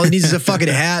 All he needs is a fucking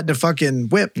hat and a fucking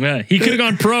whip. Yeah, he could have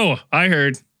gone pro, I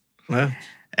heard. Yeah.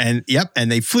 And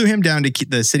they flew him down to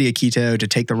the city of Quito to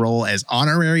take the role as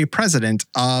honorary president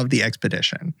of the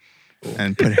expedition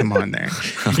and put him on there.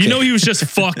 Okay. He was just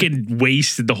fucking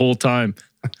wasted the whole time.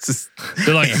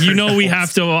 They're like, we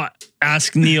have to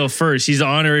ask Neil first. He's the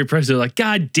honorary president. They're like,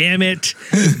 God damn it.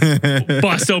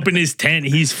 Bust open his tent.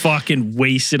 He's fucking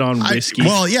wasted on whiskey.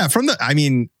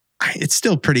 It's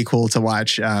still pretty cool to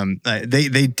watch.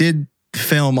 They did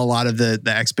film a lot of the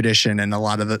expedition, and a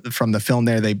lot of from the film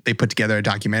there, they put together a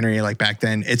documentary like back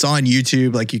then. It's on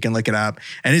YouTube, like you can look it up,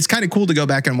 and it's kind of cool to go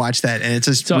back and watch that. And it's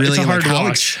just really it's a hard like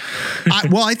watch.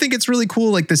 I think it's really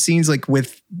cool, like the scenes like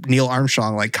with Neil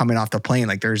Armstrong like coming off the plane,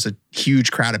 like there's a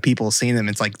huge crowd of people seeing him.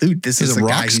 It's like, dude, this is a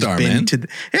guy who's been to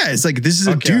it's like this is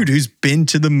a dude who's been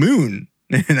to the moon.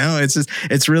 You know,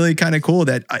 it's really kind of cool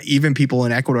that even people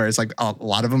in Ecuador, it's like a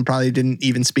lot of them probably didn't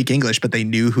even speak English, but they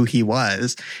knew who he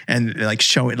was, and like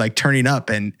showing, like turning up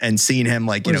and seeing him,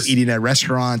 like, you know, eating at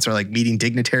restaurants or like meeting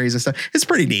dignitaries and stuff. It's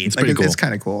pretty neat. It's pretty cool. It's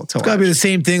kind of cool. It's gotta be the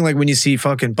same thing like when you see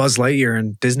fucking Buzz Lightyear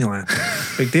in Disneyland.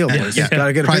 Big deal, boys. Yeah.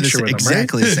 Gotta get a picture with him.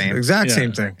 Exactly the same. Exact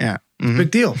same thing. Yeah. Mm-hmm.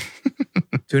 Big deal.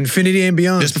 To infinity and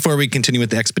beyond. Just before we continue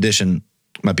with the expedition,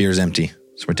 my beer is empty,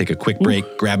 so we'll take a quick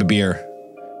break, grab a beer,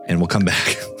 and we'll come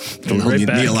back.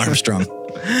 Neil Armstrong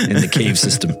in the cave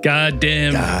system.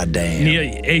 Goddamn.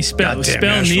 Neil, hey, spell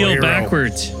Neil hero.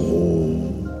 Backwards.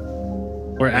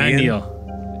 Oh. Or Neil.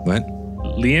 What?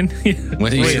 Leon?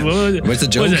 What's the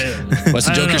joke? What's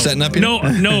the joke you're setting up here?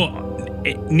 No.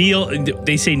 Neil,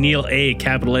 they say Neil A,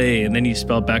 capital A, and then you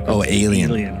spell backwards. Oh,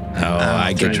 alien.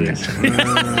 I get you.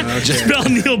 Just spell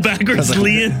Neil backwards,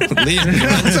 Leon. Leon.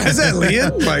 Is that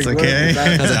Leon? It's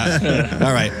okay.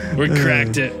 All right. We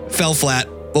cracked it. Fell flat.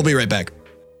 We'll be right back.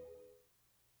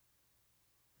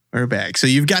 We're back. So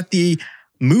you've got the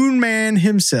Moon Man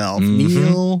himself,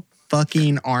 Neil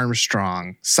fucking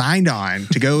Armstrong, signed on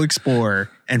to go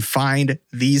explore and find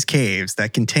these caves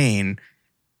that contain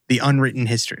the unwritten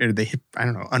history, or the,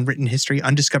 unwritten history,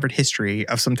 undiscovered history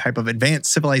of some type of advanced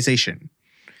civilization.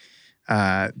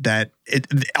 All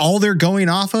they're going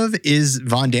off of is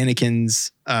Von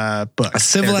Daniken's book. A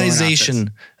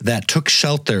civilization that took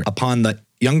shelter upon the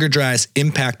Younger Dryas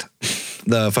impact,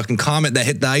 the fucking comet that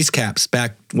hit the ice caps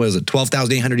back,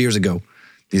 12,800 years ago.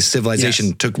 This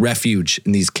civilization took refuge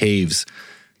in these caves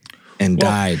and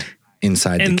died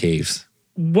inside the caves.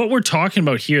 What we're talking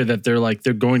about here, that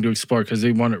they're going to explore because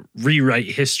they want to rewrite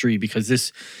history, because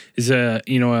this is a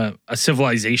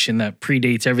civilization that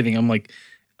predates everything. I'm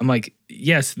like,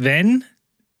 yes, then,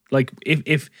 like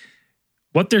if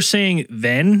what they're saying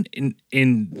then in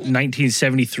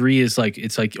 1973 is like,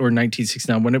 it's like, or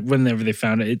 1969, whenever they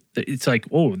found it, it's like,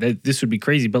 oh, this would be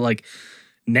crazy. But like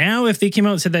now, if they came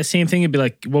out and said that same thing, it'd be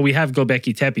like, well, we have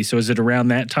Göbekli Tepe. So is it around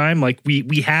that time? Like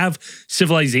we have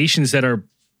civilizations that are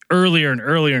earlier and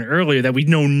earlier and earlier that we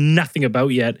know nothing about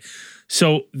yet.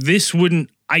 So this wouldn't,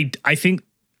 I think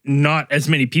not as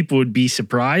many people would be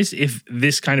surprised if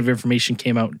this kind of information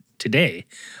came out today.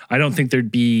 I don't think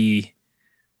there'd be,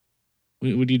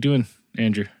 what are you doing,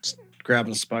 Andrew? Just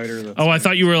grabbing a spider. I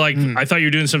thought you were like, I thought you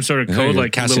were doing some sort of code,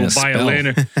 like a little violin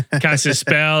or casting a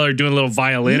spell or doing a little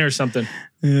violin or something.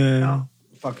 Yeah. No,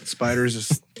 fucking spiders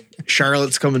just...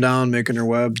 Charlotte's coming down, making her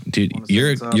web. Dude,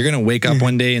 you're gonna wake up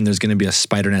one day and there's gonna be a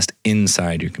spider nest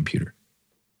inside your computer.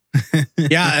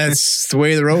 Yeah, that's the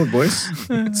way of the road, boys.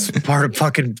 It's part of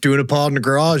fucking doing a pod in the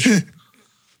garage.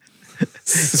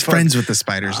 It's friends with the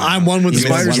spiders. I'm one with the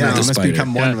spiders now. You must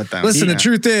become one with them. Listen, the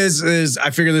truth is I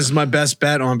figure this is my best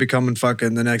bet on becoming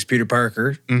fucking the next Peter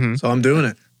Parker. So I'm doing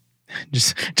it.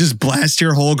 Just blast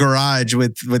your whole garage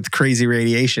with crazy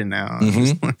radiation now.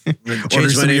 Order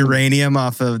some uranium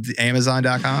off of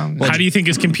Amazon.com. How do you think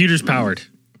his computer's powered?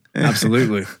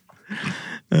 Absolutely.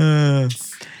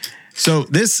 So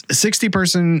this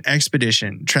 60-person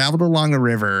expedition traveled along a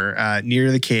river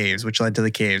near the caves, which led to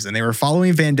the caves. And they were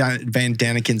following Van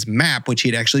Daniken's map, which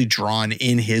he had actually drawn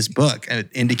in his book,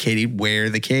 indicating where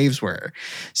the caves were.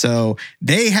 So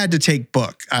they had to take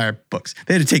books.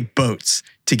 They had to take boats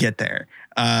to get there.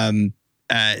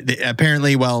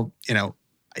 Apparently,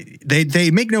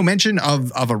 they make no mention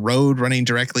of a road running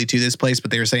directly to this place,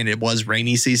 but they were saying it was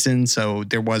rainy season, so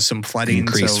there was some flooding.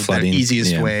 Increased flooding. The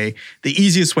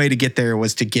easiest way to get there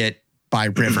was to get by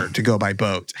river, to go by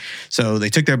boat. So they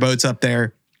took their boats up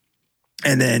there,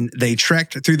 and then they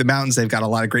trekked through the mountains. They've got a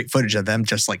lot of great footage of them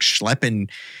just like schlepping,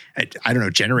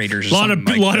 generators. A lot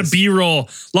of B-roll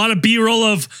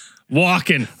of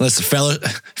walking. That's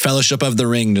the Fellowship of the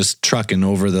Ring, just trucking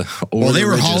over the they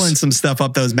were ridges. hauling some stuff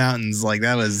up those mountains. Like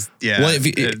that was, yeah. Well,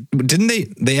 didn't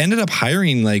they ended up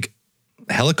hiring like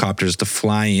helicopters to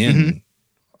fly in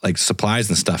like supplies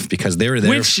and stuff because they were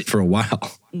there for a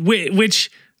while.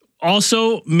 Which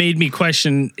also made me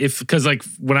question because like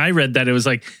when I read that, it was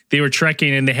like they were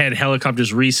trekking and they had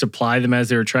helicopters resupply them as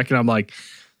they were trekking. I'm like,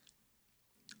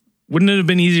 wouldn't it have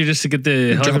been easier just to get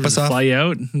the helicopter to fly you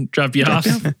out and drop you off?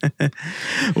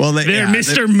 Well,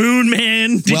 Mr. Moon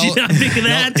Man. Did you not think of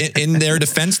that? No, in their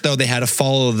defense, though, they had to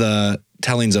follow the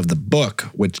tellings of the book,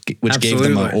 which gave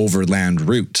them an overland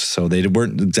route. So they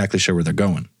weren't exactly sure where they're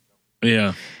going.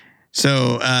 Yeah.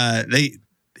 So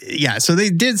so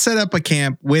they did set up a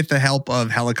camp with the help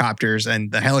of helicopters,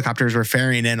 and the helicopters were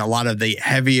ferrying in a lot of the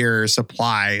heavier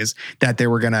supplies that they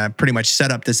were going to pretty much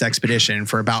set up this expedition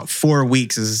for about 4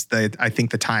 weeks is I think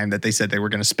the time that they said they were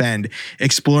going to spend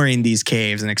exploring these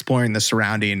caves and exploring the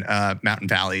surrounding mountain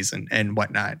valleys and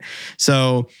whatnot.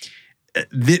 So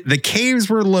the caves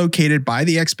were located by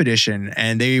the expedition,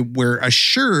 and they were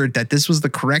assured that this was the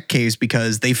correct caves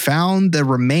because they found the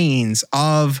remains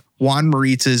of Juan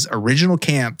Maritz's original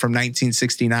camp from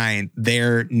 1969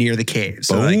 there near the caves.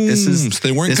 So like this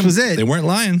was it. They weren't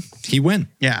lying. He went.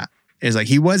 Yeah. It was like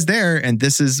he was there, and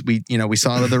this is we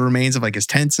saw the remains of like his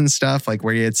tents and stuff, like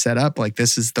where he had set up. Like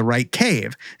this is the right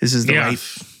cave. This is the right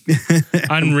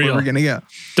unreal. Where we're gonna go.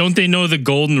 Don't they know the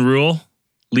golden rule?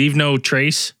 Leave no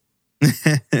trace.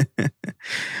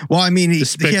 Well, I mean, he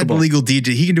had the legal deed.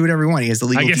 He can do whatever he wants. He has the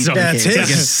legal deed. So. That's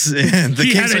his. The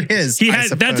caves are his.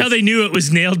 That's how they knew it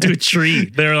was nailed to a tree.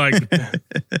 They're like,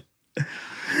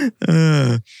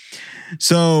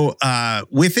 So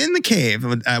within the cave,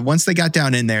 once they got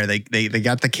down in there, they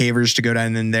got the cavers to go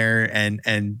down in there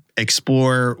and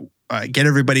explore, get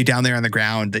everybody down there on the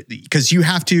ground because you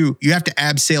have to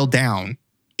abseil down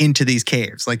into these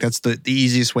caves. Like that's the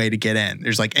easiest way to get in.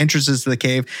 There's like entrances to the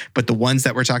cave, but the ones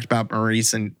that we're talking about,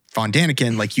 Maurice and Von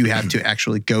Daniken, like you have to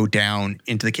actually go down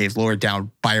into the caves, lowered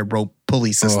down by a rope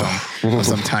pulley system of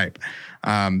some type.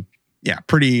 Yeah,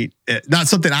 pretty. Not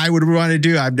something I would want to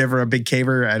do. I'm never a big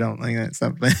caver. I don't think that's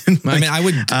something. Like, I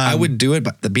mean, I would do it,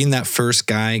 but being that first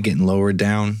guy getting lowered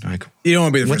down, like you don't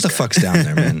want to be the what first the guy. Fuck's down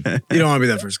there, man? You don't want to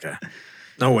be that first guy.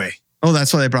 No way. Oh,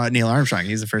 that's why they brought Neil Armstrong.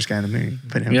 He's the first guy in the moon.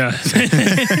 Put him. yeah.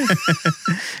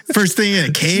 First thing in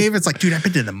a cave. It's like, dude, I've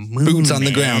been to the moon. Boots on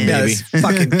the ground, Yeah, baby. it's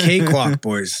fucking cakewalk,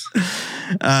 boys.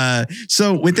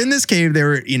 So within this cave, they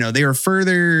were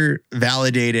further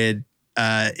validated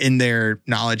in their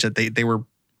knowledge that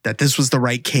that this was the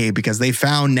right cave because they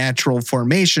found natural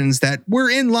formations that were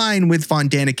in line with Von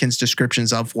Daniken's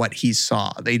descriptions of what he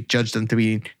saw. They judged them to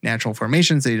be natural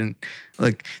formations. They didn't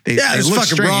like they there's looked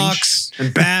fucking strange. Rocks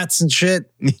and bats and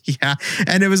shit. Yeah,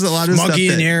 and it was a lot of stuff. Muggy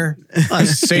in here.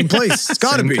 Same place. It's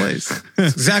got to be. Place.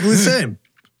 It's exactly the same.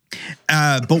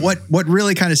 But what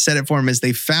really kind of set it for him is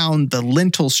they found the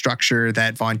lintel structure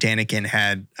that Von Daniken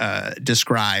had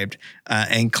described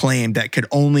and claimed that could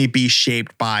only be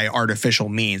shaped by artificial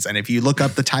means. And if you look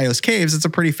up the Taos Caves, it's a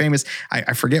pretty famous,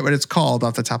 I forget what it's called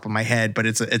off the top of my head, but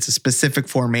it's a specific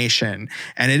formation.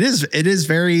 And it is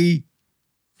very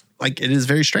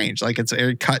strange. Like it's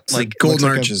cut like golden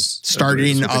like arches.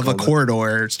 Startings of a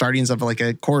corridor,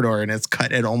 and it's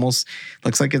cut. It almost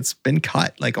looks like it's been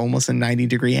cut like almost in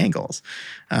 90-degree angles.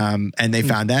 And they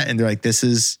found that, and they're like, this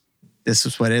is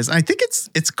what it is. I think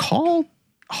it's called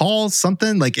Hall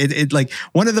something. Like it like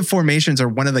one of the formations or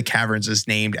one of the caverns is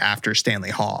named after Stanley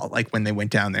Hall. Like when they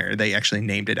went down there, they actually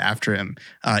named it after him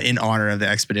in honor of the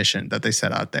expedition that they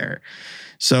set out there.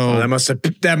 So that must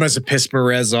have pissed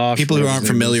Perez off. People who aren't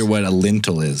familiar what a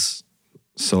lintel is.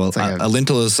 So a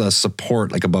lintel is a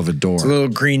support like above a door. It's a little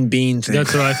green bean thing.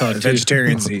 That's what I thought.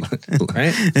 Vegetarian seed,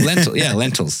 right?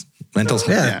 Lentils.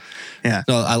 yeah.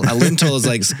 So a lintel is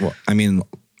like, well, I mean,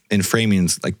 in framing,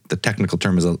 like the technical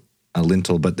term is a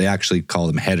lintel, but they actually call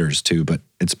them headers too. But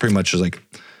it's pretty much just like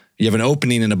you have an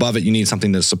opening, and above it you need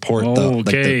something to support.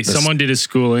 Someone did his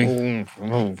schooling.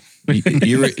 All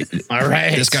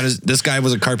right. This guy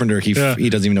was a carpenter. He doesn't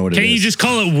even know what it is. Can't you just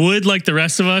call it wood like the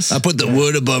rest of us? I put the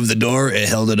wood above the door. It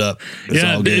held it up. It's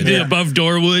all good. The above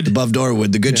door wood. The above door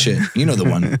wood. The good shit. You know the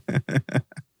one.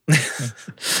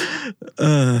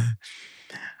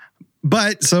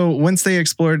 But so once they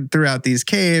explored throughout these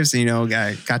caves,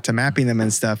 got to mapping them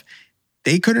and stuff,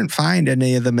 they couldn't find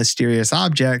any of the mysterious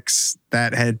objects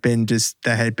that had been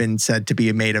said to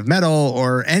be made of metal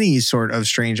or any sort of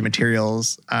strange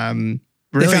materials. They found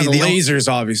the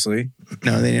lasers, obviously.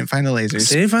 No, they didn't find the lasers.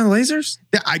 They didn't find the lasers?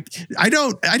 I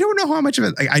don't know how much of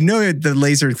it. I know the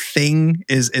laser thing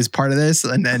is part of this,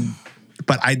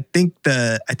 but I think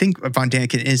Von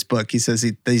Daniken in his book, he says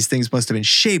these things must have been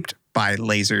shaped by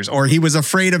lasers, or he was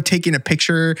afraid of taking a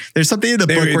picture. There's something in the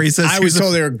book where he says I was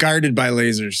told they were guarded by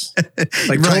lasers,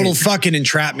 like total fucking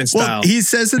entrapment style. Well, he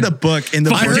says in the book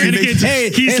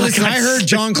I heard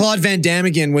Jean-Claude Van Damme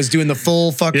again was doing the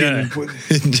full fucking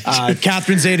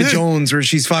Catherine Zeta-Jones, where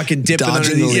she's fucking dipping under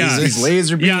these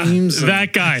laser beams. Yeah,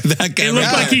 that guy. It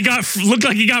looked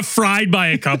like he got fried by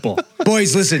a couple.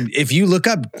 Boys, listen, if you look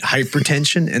up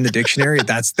hypertension in the dictionary,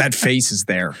 that face is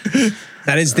there.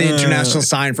 That is the international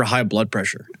sign for high blood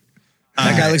pressure.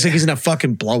 That guy looks like he's gonna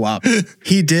fucking blow up.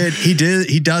 He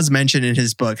does mention in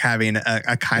his book having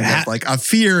a kind of like a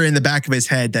fear in the back of his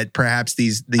head that perhaps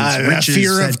these riches,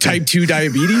 fear of type 2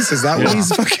 diabetes. Is that what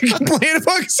he's fucking complaining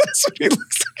about? Because that's what he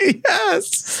looks like he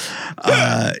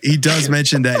has. He does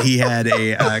mention that he had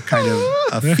a kind of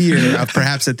a fear of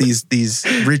perhaps that these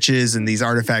riches and these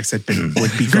artifacts would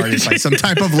be guarded by some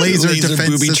type of laser defense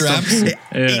booby system.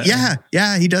 traps.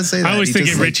 Yeah, he does say that. I was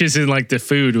thinking riches in like the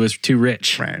food was too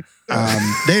rich. Right.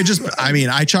 They just, I mean,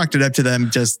 I chalked it up to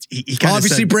them. Just he kind of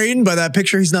obviously, Braden, by that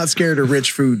picture, he's not scared of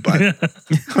rich food, but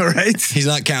all right, he's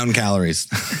not counting calories.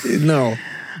 No.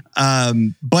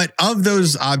 But of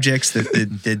those objects,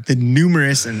 the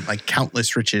numerous and like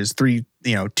countless riches,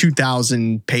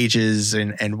 2,000 pages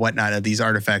and whatnot of these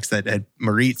artifacts that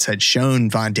Moritz had shown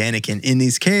von Daniken in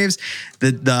these caves,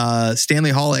 the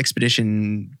Stanley Hall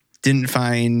expedition didn't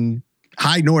find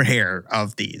hide nor hair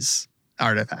of these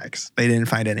artifacts. They didn't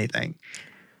find anything.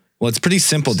 Well, it's pretty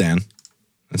simple, Dan.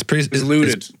 It's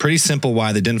pretty simple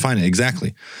why they didn't find it.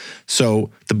 Exactly. So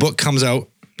the book comes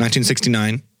out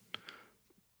 1969.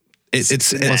 It's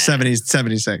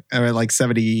 76 or like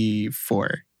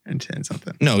 74 and 10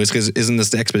 something. No, it's because isn't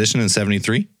this the expedition in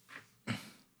 73?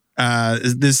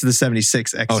 This is the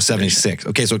 76 expedition. Oh, 76.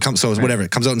 Okay, so it comes whatever.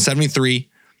 It comes out in 73.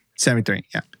 73,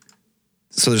 yeah.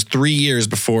 So there's 3 years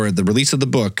before the release of the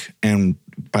book and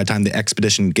by the time the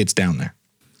expedition gets down there.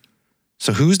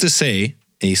 So who's to say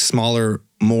a smaller,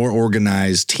 more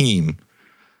organized team,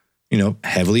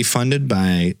 heavily funded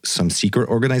by some secret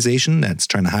organization that's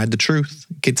trying to hide the truth,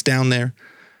 gets down there,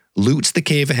 loots the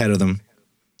cave ahead of them,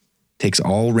 takes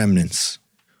all remnants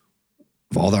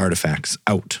of all the artifacts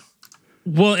out.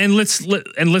 Well, and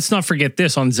let's not forget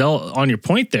this on your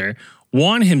point there.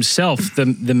 Juan himself,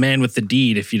 the man with the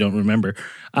deed, if you don't remember,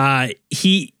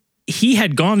 he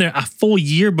had gone there a full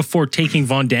year before taking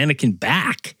von Daniken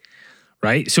back,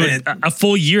 right? So a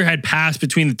full year had passed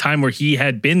between the time where he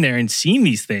had been there and seen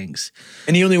these things.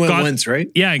 And he only went once,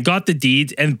 right? Yeah, and got the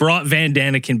deeds and brought von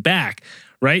Daniken back,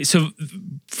 right? So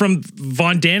from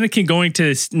von Daniken going to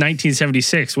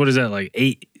 1976, what is that, like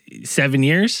 7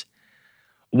 years?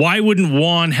 Why wouldn't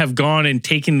Juan have gone and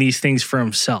taken these things for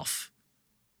himself?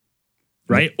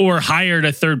 Right? Or hired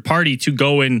a third party to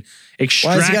go and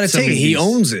extract. Why has he got to take it? He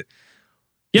owns it.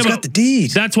 Yeah, he's got the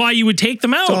deed. That's why you would take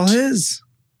them out. It's all his.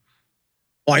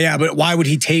 Well, yeah, but why would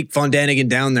he take von Daniken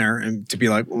down there and to be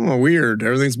like, oh, weird,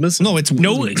 everything's missing? No,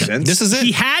 this is it.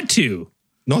 He had to.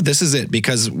 No, this is it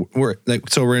because we're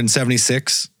in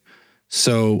 76.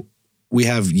 So we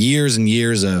have years and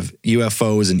years of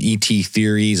UFOs and ET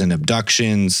theories and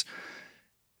abductions.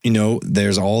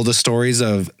 There's all the stories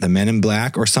of the Men in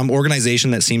Black or some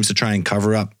organization that seems to try and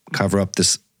cover up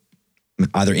this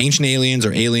either ancient aliens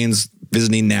or aliens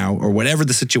visiting now or whatever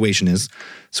the situation is.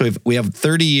 So we have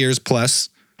 30 years plus,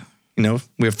 we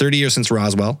have 30 years since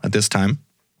Roswell at this time.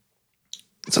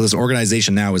 So this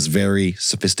organization now is very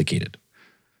sophisticated.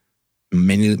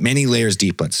 Many layers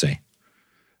deep, let's say.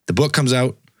 The book comes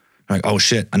out. Like, oh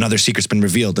shit, another secret's been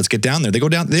revealed. Let's get down there. They go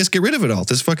down, they just get rid of it all.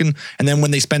 And then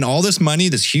when they spend all this money,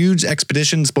 this huge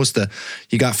expedition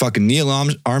you got fucking Neil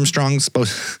Armstrong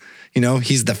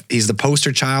he's the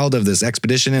poster child of this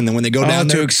expedition. And then when they go down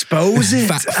there to expose it,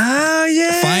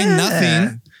 find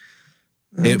nothing.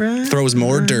 It throws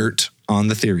more dirt on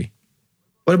the theory.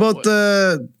 What about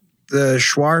the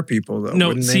Schwarr people though?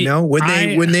 Wouldn't they know?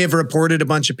 Wouldn't they have reported a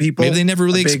bunch of people? Maybe they never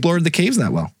really explored the caves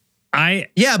that well.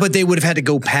 But they would have had to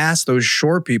go past those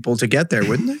shore people to get there,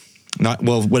 wouldn't they?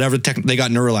 Whatever they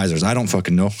got neuralizers. I don't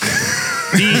fucking know.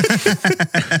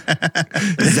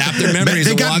 Zap their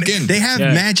memories and walk in. They have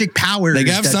magic powers.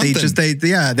 They have something. They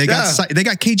got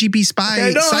KGB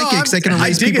psychics that can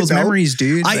erase people's memories,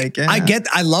 dude.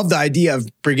 I love the idea of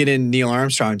bringing in Neil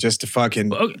Armstrong just to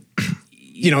fucking.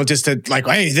 Just to like,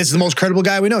 hey, this is the most credible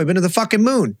guy we know. He's been to the fucking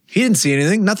moon. He didn't see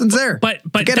anything. Nothing's there. But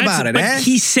forget about it. But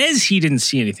he says he didn't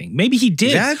see anything. Maybe he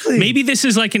did. Exactly. Maybe this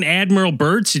is like an Admiral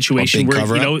Byrd situation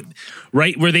where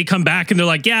right where they come back and they're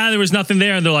like, yeah, there was nothing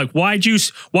there, and they're like, why'd you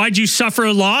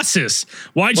suffer losses?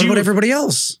 What about everybody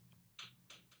else?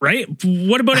 Right?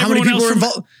 What about how everyone many people else? Were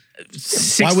involved?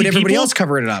 Why would everybody else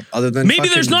cover it up other than maybe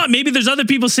there's not? Maybe there's other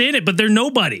people saying it, but they're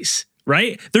nobodies,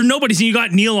 right? They're nobodies, and you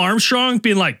got Neil Armstrong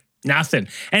being like. Nothing.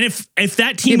 And if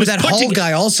that team was that Hall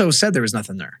guy also said there was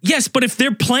nothing there. Yes, but if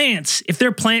they're plants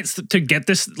to get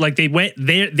this, like they were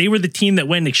the team that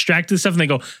went and extracted stuff, and they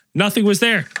go, nothing was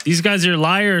there. These guys are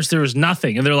liars. There was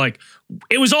nothing, and they're like,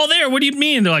 it was all there. What do you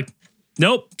mean? And they're like,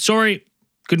 nope, sorry,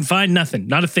 couldn't find nothing,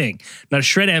 not a thing, not a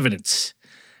shred of evidence,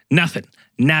 nothing,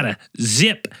 nada,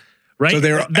 zip. Right.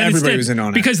 So everybody was in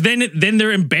on it. Because then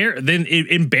they're embarrassed. Then it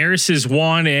embarrasses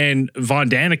Juan and Von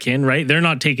Daniken, right? They're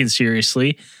not taken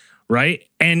seriously, right?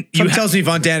 And you tells me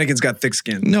Von Daniken's got thick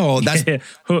skin. No, that's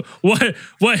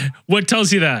what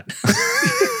tells you that?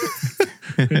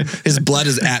 His blood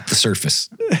is at the surface.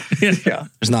 Yeah.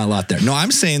 There's not a lot there. No,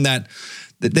 I'm saying that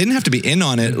they didn't have to be in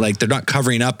on it. Like they're not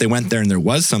covering up. They went there and there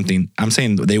was something. I'm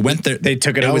saying they went there. They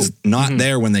took it out. It was not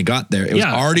there when they got there. It was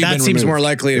already been removed. That seems more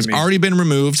likely to me. It's already been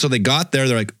removed. So they got there.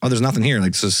 They're like, oh, there's nothing here.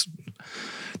 Like this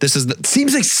is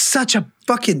seems like such a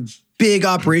fucking big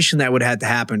operation that would have to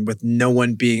happen with no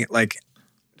one being like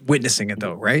witnessing it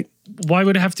though, right? Why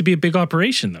would it have to be a big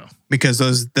operation though? Because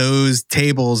those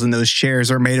tables and those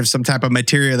chairs are made of some type of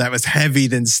material that was heavy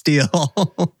than steel.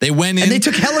 They went in and they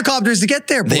took helicopters to get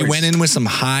there. They went in with some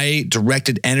high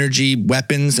directed energy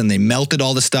weapons and they melted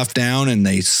all the stuff down and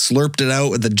they slurped it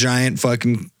out with a giant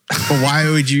fucking. But why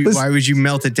would you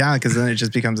melt it down? Because then it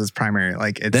just becomes its primary.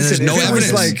 Like then there's no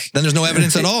evidence. Then there's no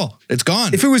evidence at all. It's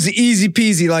gone. If it was easy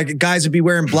peasy, like guys would be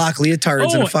wearing black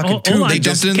leotards in a fucking tube. They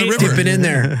dumped it in the river. Dipping in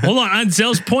there. Hold on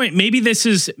Zell's point. Maybe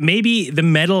the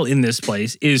metal in this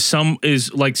place is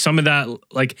like some of that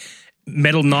like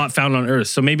metal not found on Earth.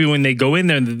 So maybe when they go in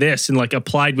there and like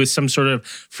applied with some sort of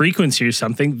frequency or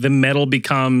something, the metal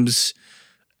becomes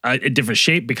a different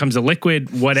shape, becomes a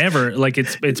liquid, whatever. Like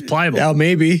it's pliable. Yeah,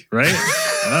 maybe. Right?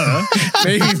 I don't know.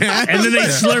 Maybe, man. And then they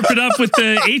slurp it up with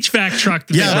the HVAC truck.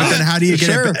 But then how do you get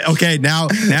it? Okay, now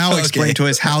explain to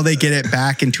us how they get it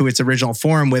back into its original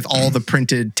form with all the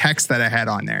printed text that it had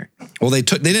on there. Well, they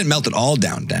didn't melt it all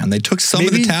down. They took some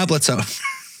of the tablets out.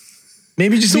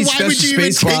 Maybe just need why would you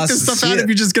even take this stuff out if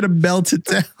you're just going to melt it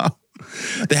down?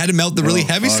 They had to melt the really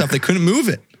heavy stuff. They couldn't move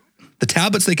it. The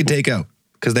tablets they could take out.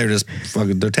 Because they're just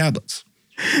fucking their tablets.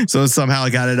 So somehow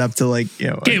got it up to like,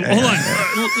 Okay, hold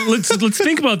on. Let's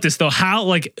think about this though. How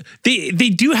like they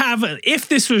do have if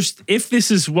this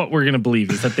is what we're gonna believe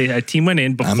is that a team went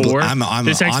in before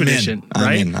this expedition,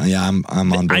 right? I'm on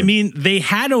board. I mean, they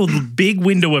had a big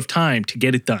window of time to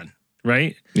get it done,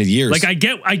 right? Years. Like I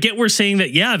get we're saying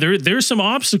that there's some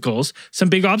obstacles, some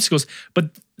big obstacles,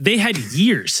 but they had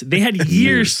years. They had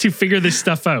years to figure this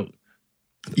stuff out.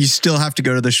 You still have to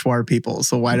go to the Shwar people.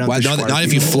 So why don't not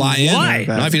if you fly in? Why?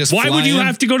 Not if you just why would you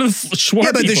have to go to the Shwar people?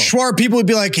 Yeah, but the Shwar people would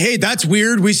be like, hey, that's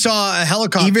weird. We saw a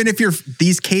helicopter. Even if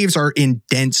these caves are in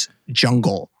dense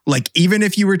jungle. Like even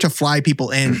if you were to fly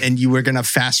people in and you were going to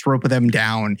fast rope them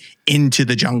down into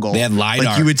the jungle. They had LiDAR.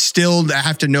 Like you would still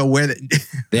have to know where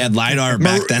they had LiDAR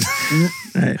back then.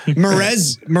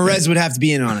 Merez would have to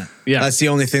be in on it. Yeah. That's the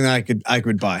only thing that I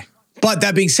could buy. But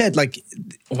that being said, like,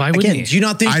 why would he? Do you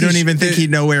not think? I don't even think he'd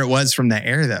know where it was from the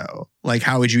air, though. Like,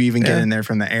 how would you even get in there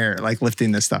from the air? Like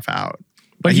lifting this stuff out.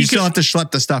 But you still have to schlep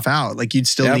the stuff out. Like you'd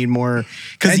still need more.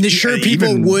 And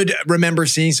people would remember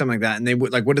seeing something like that, and they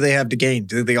would like, what do they have to gain?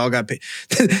 Do they all got paid?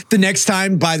 The next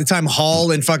time, by the time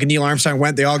Hall and fucking Neil Armstrong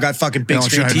went, they all got fucking big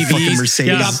screen TVs. They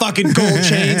got fucking gold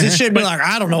chains. It should be like,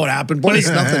 I don't know what happened, but it's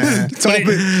nothing.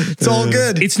 It's all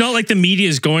good. It's not like the media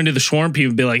is going to the Shwarm people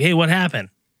and be like, hey, what happened?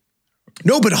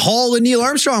 No, but Hall and Neil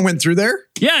Armstrong went through there.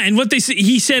 Yeah, and what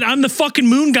he said, I'm the fucking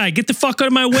moon guy. Get the fuck out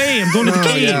of my way. I'm going to the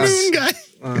caves. Moon guy.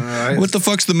 Right. What the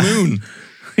fuck's the moon?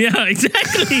 Yeah,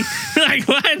 exactly. Like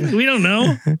what? We don't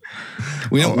know.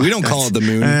 We don't call it the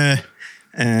moon.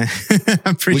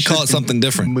 I'm pretty we call it something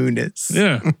different. Moon is.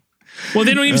 Yeah. Well,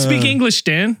 they don't even speak English,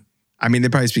 Dan. I mean, they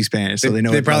probably speak Spanish, so they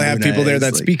know. They probably have people there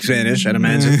that speak Spanish, I'd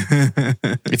imagine.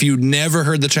 If you never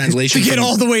heard the translation, to get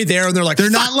all the way there, and they're like, they're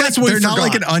not like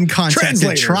an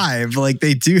uncontacted tribe. Like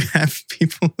they do have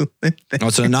people who live there.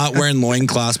 Oh, so they're not wearing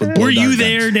loincloths with. Were you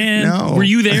there, Dan? No. Were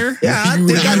you there? Yeah,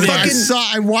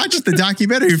 I watched the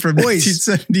documentary from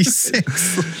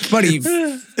 1976. Buddy,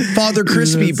 Father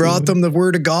Crispy brought them the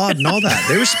word of God and all that.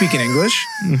 They were speaking English.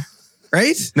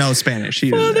 Right? No, Spanish. Or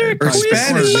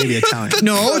Spanish. Or maybe Italian.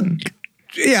 No.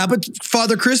 Yeah, but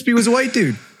Father Crispy was a white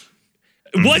dude.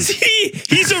 Was he?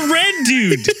 He's a red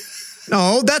dude.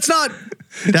 No, that's not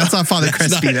Father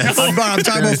Crispy. I'm talking about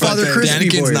Father Crispy.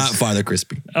 Daniken's not Father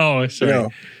Crispy. Oh, sorry. No. All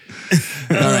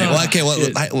right. Well, okay.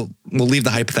 Well, we'll leave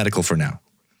the hypothetical for now.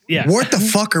 Yeah. What the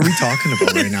fuck are we talking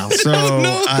about right now? So,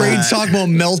 Braden's talking about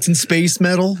melting space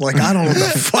metal. Like, I don't know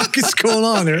what the fuck is going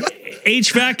on there.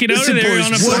 HVAC it out of there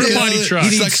on a porta potty truck.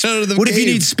 What if you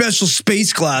need special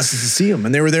space glasses to see them?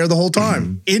 And they were there the whole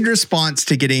time. In response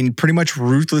to getting pretty much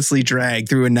ruthlessly dragged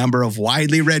through a number of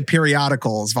widely read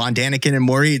periodicals, Von Daniken and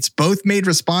Moritz both made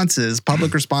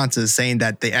public responses, saying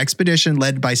that the expedition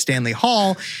led by Stanley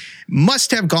Hall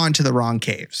must have gone to the wrong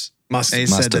caves. They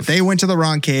said that they went to the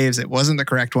wrong caves. It wasn't the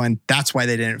correct one. That's why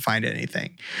they didn't find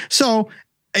anything. So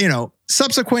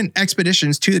subsequent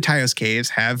expeditions to the Taos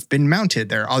Caves have been mounted.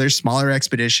 There are other smaller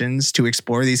expeditions to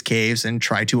explore these caves and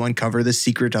try to uncover the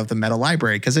secret of the metal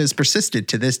library, because it has persisted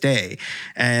to this day.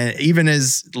 And even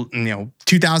as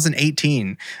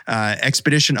 2018,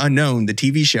 Expedition Unknown, the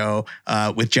TV show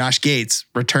with Josh Gates,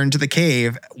 returned to the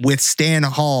cave with Stanley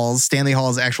Hall's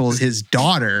his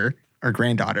daughter or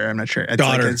granddaughter. I'm not sure.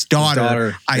 His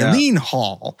daughter, Eileen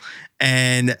Hall,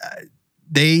 and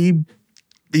they.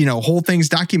 Whole thing's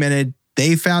documented.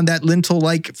 They found that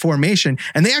lintel-like formation,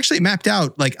 and they actually mapped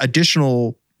out like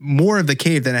more of the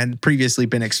cave than had previously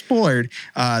been explored.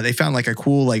 They found like a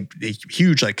cool, a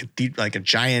huge, like a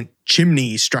giant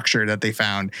chimney structure that they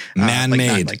found.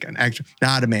 Man-made.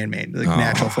 Not a man-made,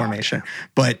 natural formation.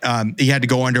 But you had to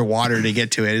go underwater to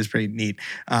get to it. It's pretty neat.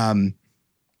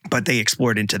 But they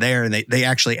explored into there, and they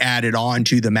actually added on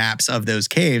to the maps of those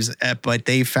caves. But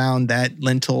they found that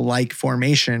lintel-like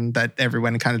formation that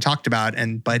everyone kind of talked about,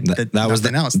 that was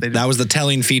nothing else. That was the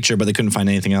telling feature, but they couldn't find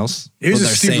anything else. Here's a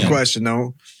stupid question,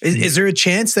 though: is there a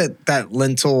chance that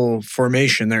lintel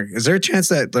formation there? Is there a chance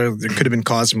that there could have been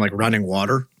caused from running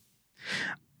water?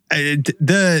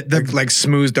 The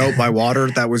smoothed out by water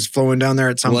that was flowing down there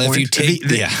at some point. If you take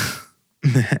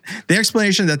the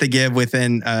explanation that they give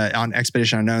within on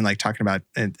Expedition Unknown, talking about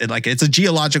it's a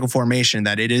geological formation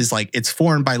that it is it's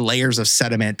formed by layers of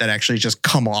sediment that actually just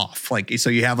come off. So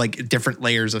you have different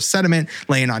layers of sediment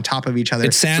laying on top of each other.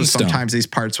 It's sandstone. So sometimes these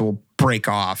parts will break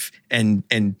off and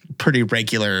pretty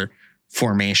regular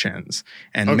formations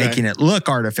and making it look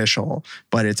artificial,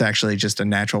 but it's actually just a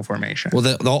natural formation.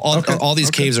 Well, all these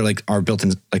caves are built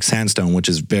in sandstone, which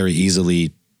is very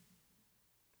easily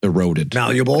eroded.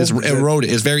 Malleable? It's eroded.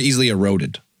 It's very easily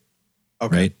eroded.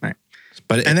 Okay. Right.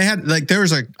 But they had there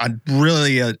was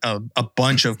a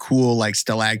bunch of cool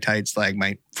stalactite,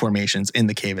 stalagmite formations in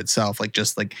the cave itself,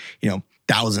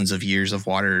 thousands of years of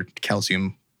water,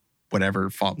 calcium, whatever,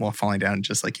 falling down.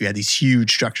 Just you had these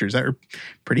huge structures that are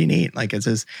pretty neat. It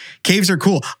says caves are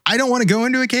cool. I don't want to go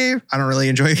into a cave. I don't really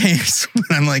enjoy caves. But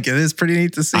I'm it is pretty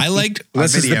neat to see.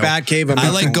 This is the bad cave.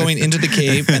 I like going into the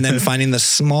cave and then finding the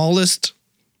smallest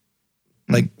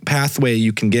pathway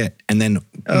you can get, and then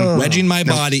wedging my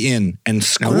body in and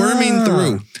squirming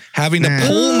through, having to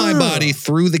pull my body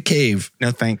through the cave.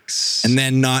 No thanks. And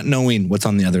then not knowing what's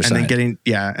on the other side.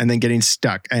 And then getting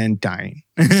stuck and dying.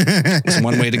 It's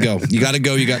one way to go. You got to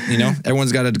go.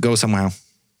 Everyone's got to go somehow.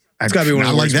 It's got to be one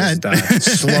of the worst ways to die.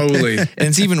 Slowly.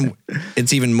 And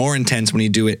it's even more intense when you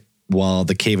do it while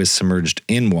the cave is submerged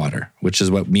in water, which is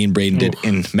what me and Braden did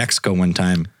in Mexico one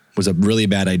time. Was a really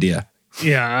bad idea.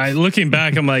 Yeah, looking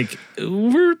back, I'm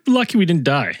we're lucky we didn't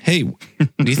die. Hey, do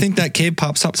you think that cave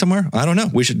pops up somewhere? I don't know.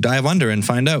 We should dive under and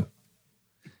find out.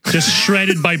 Just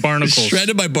shredded by barnacles.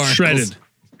 Shredded by barnacles. Shredded.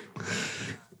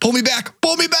 Pull me back.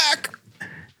 Pull me back.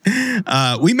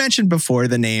 We mentioned before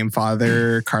the name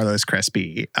Father Carlos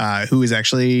Crespi, who is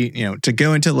actually, to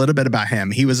go into a little bit about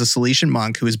him, he was a Salesian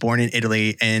monk who was born in Italy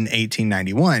in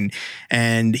 1891,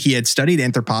 and he had studied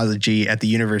anthropology at the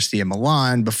University of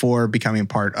Milan before becoming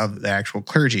part of the actual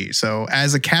clergy. So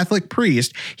as a Catholic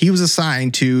priest, he was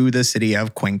assigned to the city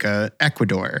of Cuenca,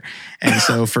 Ecuador. And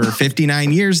so for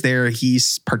 59 years there, he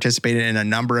participated in a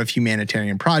number of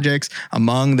humanitarian projects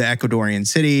among the Ecuadorian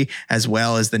city, as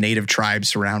well as the native tribes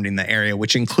surrounding the area,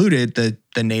 which included the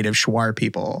native Shuar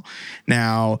people.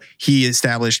 Now, he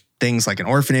established things like an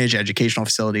orphanage, educational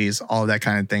facilities, all of that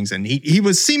kind of things. And he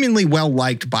was seemingly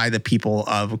well-liked by the people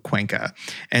of Cuenca.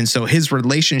 And so his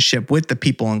relationship with the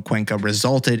people in Cuenca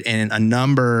resulted in a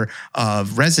number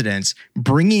of residents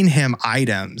bringing him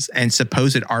items and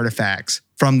supposed artifacts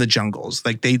from the jungles.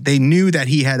 They knew that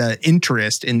he had an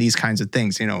interest in these kinds of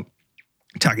things,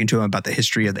 talking to him about the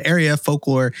history of the area,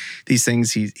 folklore, these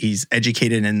things. He's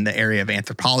educated in the area of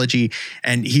anthropology,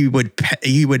 and he would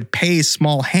pay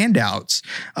small handouts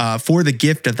for the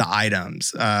gift of the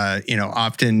items.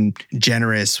 Often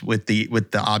generous with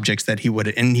the objects that he would,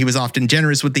 and he was often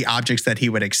generous with the objects that he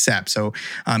would accept. So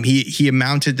he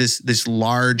amounted this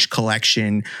large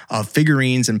collection of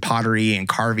figurines and pottery and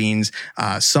carvings.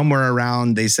 Somewhere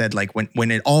around, they said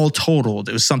when it all totaled,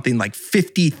 it was something like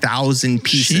 50,000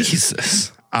 pieces. Jesus.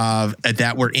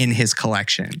 That were in his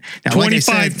collection. Now,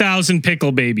 25,000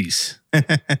 pickle babies.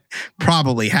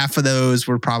 Probably half of those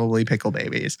were probably pickle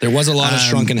babies. There was a lot of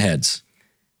shrunken heads.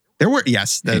 There were,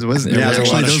 yes, those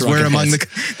were among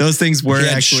those things were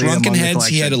actually shrunken heads.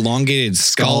 He had elongated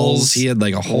skulls. He had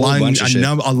a whole bunch of shit.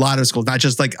 A lot of skulls, not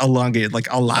just elongated,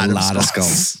 a lot of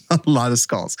skulls. A lot of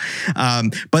skulls.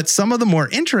 But some of the more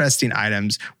interesting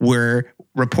items were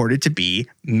reported to be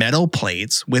metal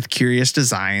plates with curious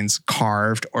designs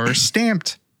carved or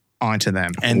stamped onto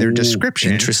them, and their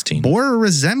description bore a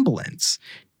resemblance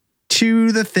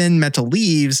to the thin metal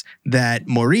leaves that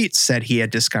Moritz said he had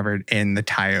discovered in the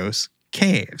Taos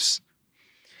caves.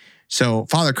 So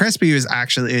Father Crespi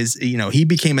he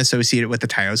became associated with the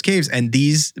Taos caves, and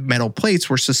these metal plates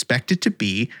were suspected to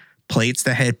be plates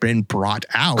that had been brought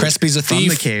out Crespi's a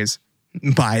thief from the caves.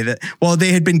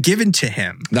 They had been given to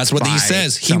him. That's what he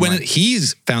says.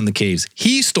 He's found the caves.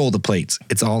 He stole the plates.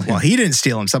 It's all him. Well, he didn't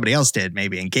steal them. Somebody else did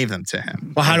maybe and gave them to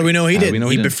him. Well, how do we know he did?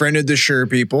 He befriended the Sure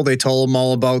people. They told him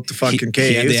all about the fucking caves.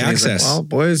 He had the access. Like, well,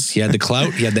 boys. He had the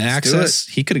clout. He had the access.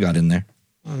 He could have got in there.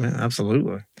 Oh, man,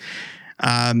 absolutely.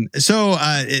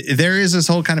 There is this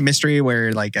whole kind of mystery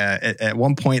where like at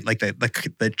one point, like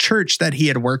the church that he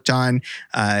had worked on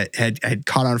had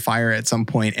caught on fire at some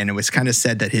point, and it was kind of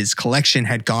said that his collection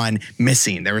had gone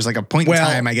missing. There was like a point in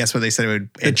time, I guess, where they said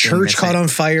the church caught on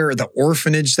fire, the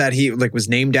orphanage that he was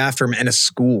named after him, and a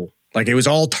school. Like it was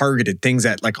all targeted things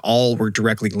that like all were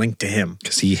directly linked to him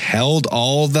because he held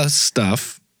all the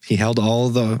stuff. He held all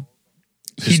the.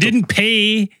 He didn't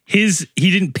pay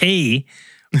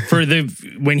for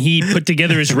when he put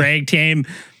together his ragtag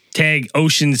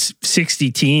Ocean's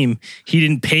 60 team. He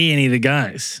didn't pay any of the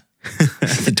guys.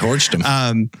 They torched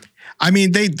him.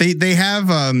 They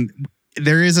have.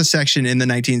 There is a section in the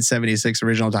 1976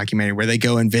 original documentary where they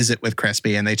go and visit with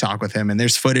Crespi and they talk with him, and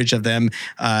there's footage of them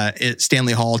at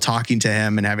Stanley Hall talking to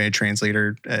him and having a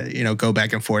translator, go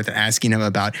back and forth and asking him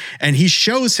about. And he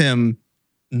shows him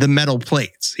the metal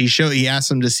plates. He asks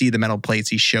him to see the metal plates.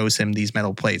 He shows him these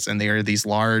metal plates, and they are these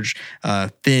large,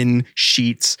 thin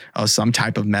sheets of some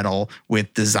type of metal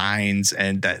with designs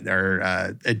and that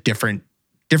are different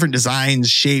designs,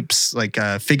 shapes, like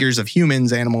figures of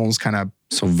humans, animals, kind of.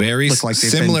 So very like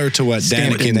similar to what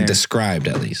Daniken described,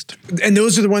 at least. And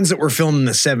those are the ones that were filmed in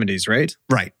the 70s, right?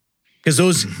 Right. Because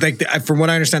those, from what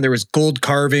I understand, there was gold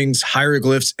carvings,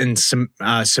 hieroglyphs, and some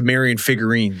Sumerian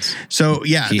figurines. So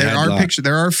yeah,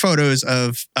 there are photos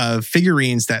of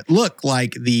figurines that look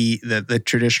like the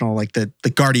traditional, like the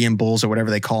guardian bulls or whatever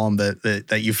they call them,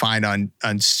 that you find on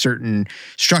certain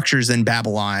structures in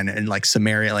Babylon and like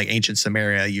Sumeria, like ancient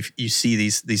Sumeria. You see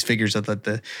these figures of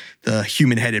the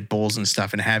human headed bulls and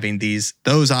stuff, and having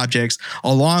those objects,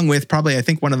 along with probably I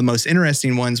think one of the most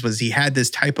interesting ones was he had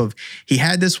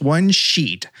this one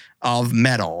sheet of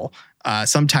metal,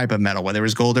 some type of metal, whether it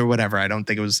was gold or whatever. I don't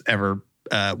think it was ever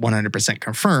 100%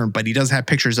 confirmed, but he does have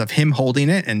pictures of him holding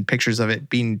it and pictures of it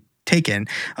being taken.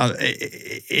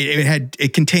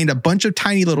 It contained a bunch of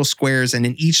tiny little squares, and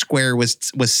in each square was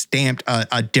stamped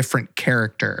a different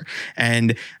character.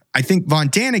 And I think Von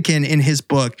Daniken in his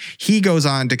book, he goes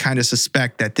on to kind of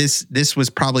suspect that this was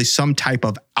probably some type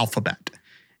of alphabet.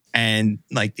 And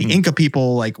like the Inca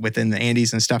people, like within the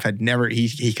Andes and stuff, had never,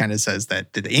 he kind of says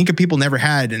that the Inca people never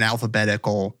had an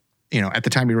alphabetical, at the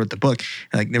time he wrote the book,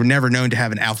 like they were never known to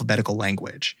have an alphabetical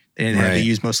language. They didn't have to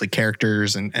use mostly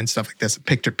characters and stuff like this,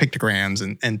 pictograms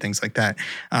and things like that.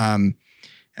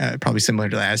 Probably similar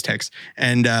to the Aztecs.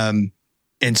 And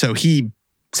so he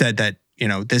said that,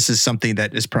 this is something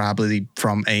that is probably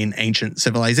from an ancient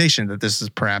civilization, that this is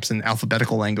perhaps an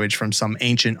alphabetical language from some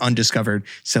ancient undiscovered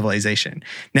civilization.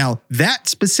 Now, that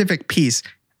specific piece,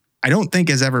 I don't think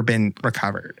has ever been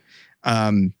recovered.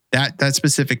 That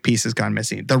specific piece has gone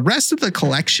missing. The rest of the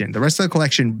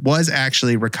collection was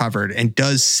actually recovered and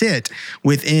does sit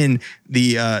within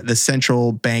the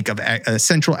Central Bank of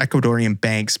Central Ecuadorian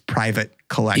Bank's private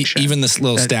collection. Even the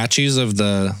little statues of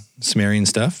the Sumerian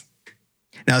stuff.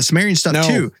 Now the Sumerian stuff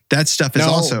too. That stuff is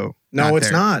also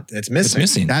it's not. It's missing.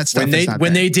 It's missing. That stuff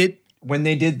when they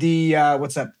did the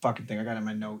what's that fucking thing? I got it in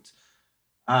my notes.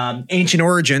 Ancient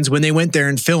Origins. When they went there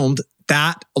and filmed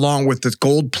that, along with the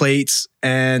gold plates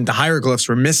and the hieroglyphs,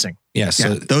 were missing. Yeah.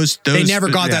 So those they never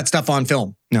got that stuff on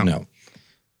film. No.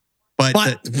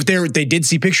 But they did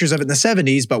see pictures of it in the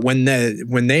 70s. But when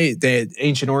the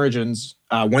Ancient Origins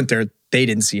went there, they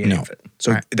didn't see any of it.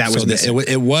 So that was missing.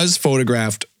 It was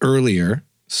photographed earlier.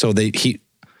 So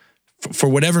for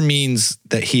whatever means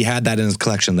that he had that in his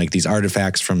collection, like these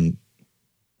artifacts from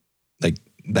like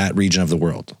that region of the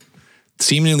world,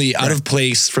 seemingly out of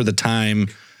place for the time.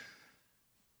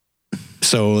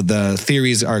 So the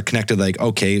theories are connected, like,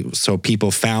 okay, so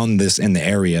people found this in the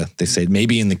area. They said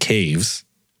maybe in the caves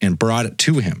and brought it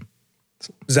to him.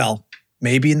 Zell,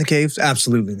 maybe in the caves?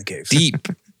 Absolutely in the caves. Deep.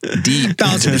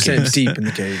 1,000% deep in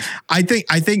the cave. I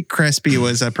think Crespi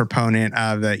was a proponent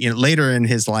of that. Later in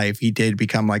his life, he did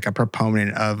become like a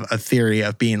proponent of a theory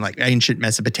of being like ancient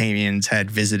Mesopotamians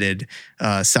had visited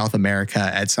South America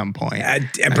at some point.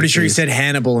 I'm pretty sure he said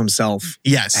Hannibal himself.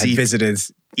 Yes, he visited.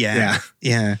 Yeah.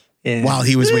 While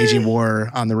he was waging war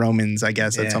on the Romans, I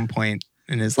guess at some point.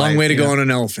 in his long life. way to go on an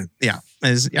elephant. Yeah.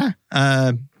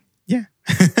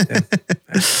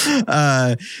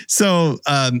 So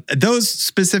those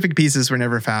specific pieces were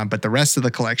never found, but the rest of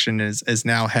the collection is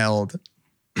now held.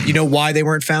 You know why they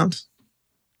weren't found?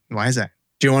 Why is that?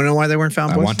 Do you want to know why they weren't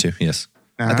found, boys? I want to, yes.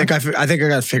 I think I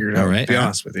got it figured out, all right. to be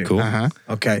honest with you. Cool.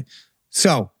 Okay.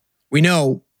 So we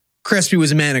know Crespi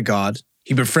was a man of God.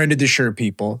 He befriended the Sher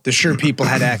people. The Sher people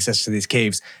had access to these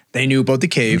caves. They knew about the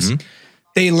caves. Mm-hmm.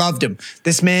 They loved him.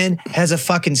 This man has a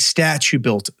fucking statue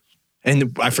built.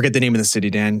 And I forget the name of the city,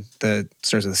 Dan. The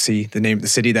starts with a C. The name of the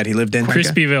city that he lived in.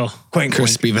 Crispyville.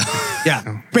 Crispyville.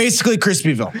 Yeah. Basically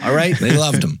Crispyville. All right. They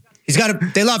loved him.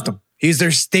 They loved him.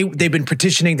 They've been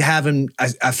petitioning to have him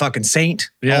a fucking saint,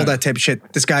 all that type of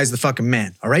shit. This guy's the fucking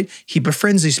man, all right? He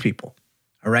befriends these people,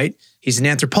 all right? He's an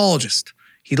anthropologist.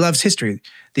 He loves history.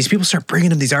 These people start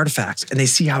bringing him these artifacts, and they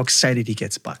see how excited he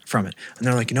gets from it. And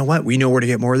they're like, you know what? We know where to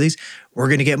get more of these. We're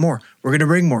going to get more. We're going to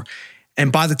bring more.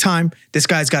 And by the time, this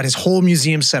guy's got his whole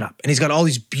museum set up, and he's got all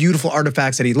these beautiful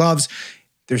artifacts that he loves.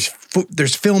 There's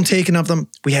film taken of them.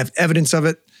 We have evidence of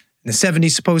it in the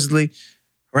 70s, supposedly,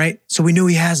 right? So we knew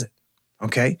he has it.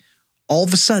 Okay. All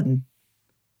of a sudden,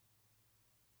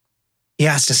 he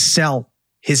has to sell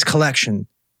his collection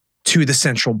to the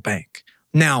central bank.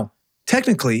 Now,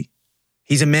 technically,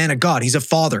 he's a man of God. He's a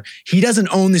father. He doesn't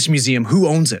own this museum. Who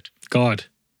owns it? God.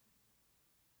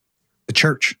 The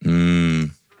church.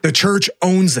 The church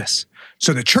owns this.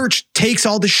 So the church takes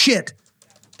all the shit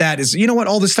that is, you know what?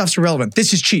 All this stuff's irrelevant.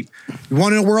 This is cheap. You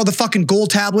want to know where all the fucking gold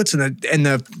tablets and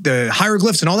the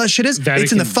hieroglyphs and all that shit is? Vatican.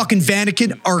 It's in the fucking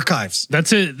Vatican archives.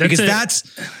 That's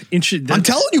I'm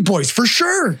telling you, boys, for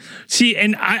sure. See,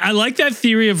 and I like that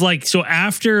theory of like, so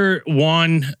after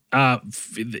Juan,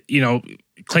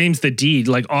 claims the deed,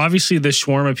 like obviously the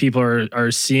shawarma people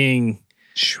are seeing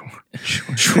shawarma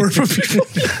people.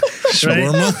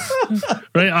 Shawarma?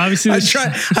 Right? Obviously.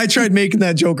 I tried making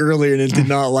that joke earlier and it did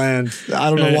not land. I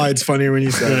don't know why it's funnier when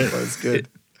you said it, but it's good.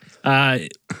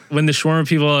 When the shawarma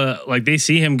people, they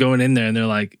see him going in there and they're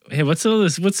like, hey, what's all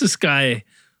this? What's this guy?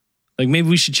 Like, maybe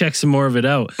we should check some more of it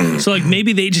out. So,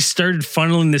 maybe they just started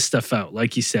funneling this stuff out,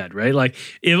 like you said, right?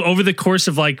 Over the course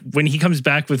of, when he comes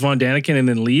back with Von Daniken and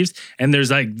then leaves, and there's,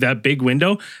 that big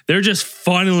window, they're just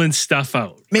funneling stuff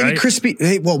out. Maybe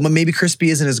right? Maybe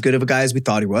Crispy isn't as good of a guy as we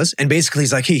thought he was. And basically,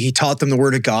 he's like, hey, he taught them the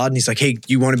word of God. And he's like, hey,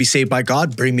 you want to be saved by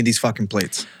God? Bring me these fucking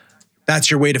plates. That's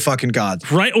your way to fucking God.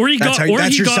 Right?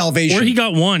 That's your salvation. Or he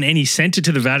got one and he sent it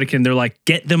to the Vatican. They're like,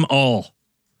 get them all.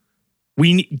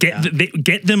 We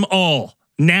get them all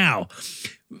now,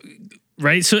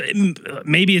 right? So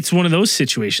maybe it's one of those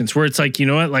situations where it's like, you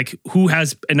know what, who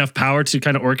has enough power to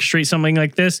kind of orchestrate something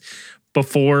like this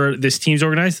before this team's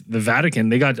organized? The Vatican.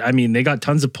 They got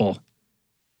tons of pull.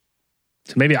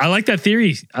 So maybe I like that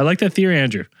theory.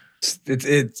 Andrew.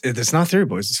 It's not theory,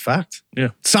 boys. It's fact. Yeah,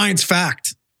 science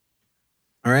fact.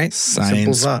 All right,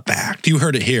 science fact. You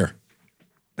heard it here.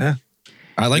 Yeah,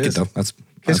 I like it though. That's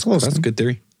close. That's a good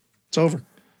theory. It's over.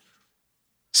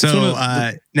 So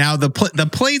now the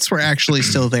plates were actually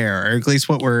still there, or at least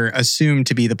what were assumed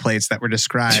to be the plates that were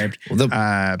described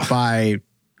by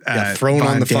thrown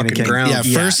on the fucking ground. Yeah,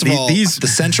 first of all, the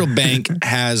central bank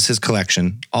has his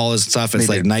collection, all his stuff. It's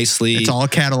nicely, it's all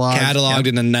cataloged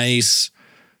in a nice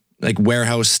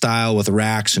warehouse style with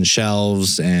racks and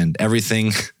shelves and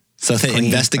everything. So they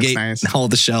investigate all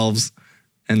the shelves,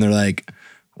 and they're like,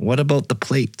 "What about the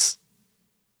plates?"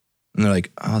 And they're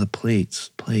like, oh, the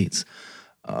plates.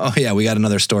 Oh, yeah, we got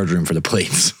another storage room for the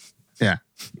plates. Yeah.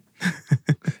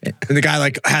 And the guy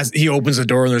he opens the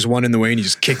door and there's one in the way and he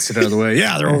just kicks it out of the way.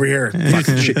 Yeah, they're over here.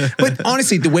 Fucking shit. But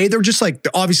honestly, the way they're just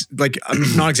obviously,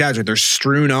 I'm not exaggerating, they're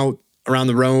strewn out around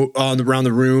the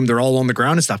room. They're all on the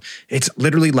ground and stuff. It's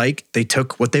literally they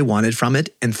took what they wanted from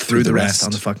it and threw the rest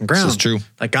on the fucking ground. This is true.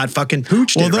 God fucking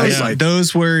pooched it, right?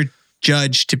 Those were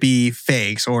judged to be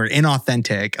fakes or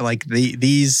inauthentic.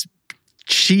 These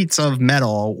sheets of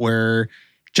metal were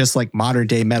just modern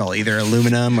day metal, either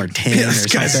aluminum or tin or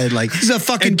something. This is a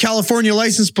fucking California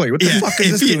license plate. What the fuck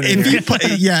is this doing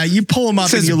here? You pull them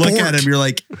up and you look at them, you're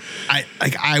like,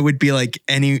 I would be like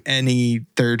any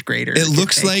third grader. It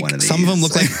looks like some of them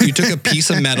look like you took a piece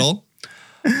of metal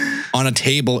on a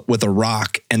table with a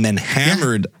rock and then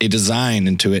hammered a design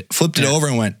into it, flipped it over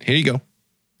and went, here you go.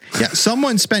 Yeah,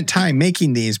 someone spent time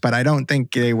making these, but I don't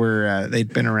think they were.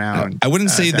 They'd been around. I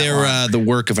wouldn't say they're the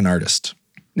work of an artist.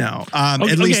 No,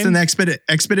 at least in the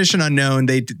Expedition Unknown,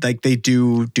 they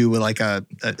do I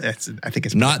think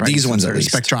it's not these ones at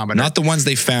least. Spectrometer. Not the ones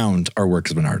they found are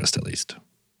works of an artist at least.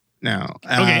 No.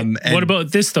 Okay. What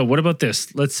about this though? What about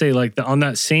this? Let's say like on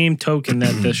that same token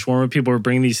that the shawarma people were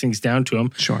bringing these things down to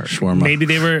them. Sure. Shawarma. Maybe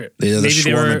they were. They're the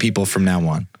shawarma people from now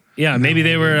on. Yeah, maybe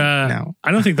they were. No.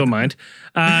 I don't think they'll mind.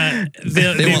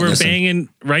 They were banging,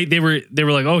 right? They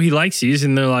were like, oh, he likes these,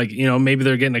 and they're like, maybe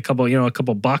they're getting a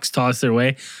couple bucks tossed their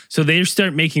way. So they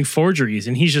start making forgeries,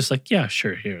 and he's just like, yeah,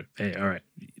 sure, here, hey, all right,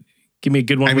 give me a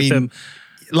good one with them.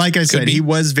 Like I said, he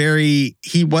was very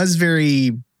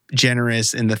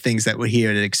generous in the things that he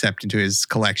would accept into his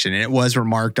collection, and it was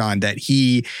remarked on that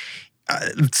he.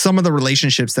 Some of the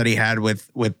relationships that he had with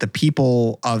the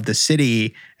people of the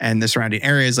city and the surrounding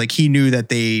areas, like he knew that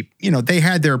they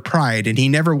had their pride, and he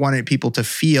never wanted people to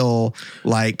feel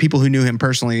like people who knew him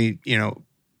personally,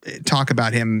 talk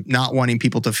about him not wanting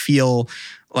people to feel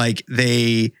like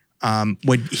they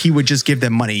he would just give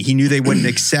them money. He knew they wouldn't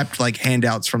accept like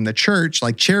handouts from the church,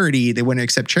 like charity. They wouldn't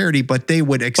accept charity, but they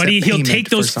would accept. But he'll take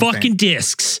those fucking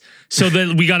discs. So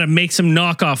that we got to make some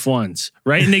knockoff ones,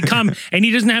 right? And they come, and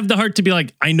he doesn't have the heart to be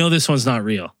like, I know this one's not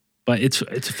real, but it's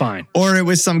fine. Or it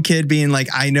was some kid being like,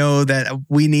 I know that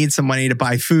we need some money to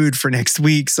buy food for next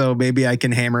week, so maybe I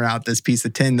can hammer out this piece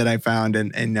of tin that I found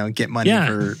and get money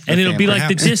for. And it'll be like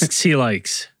the discs he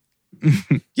likes.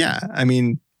 Yeah, I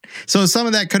mean, so some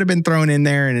of that could have been thrown in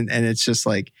there, and it's just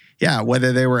like, yeah,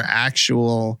 whether they were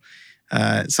actual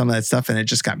some of that stuff, and it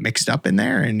just got mixed up in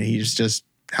there, and he's just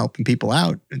helping people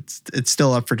out. It's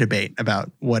still up for debate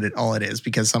about what it is,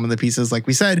 because some of the pieces, like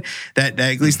we said, that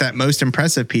at least that most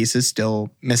impressive piece is still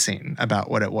missing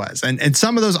about what it was. And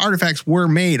some of those artifacts were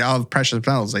made of precious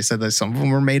metals. They said that some of them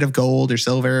were made of gold or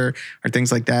silver or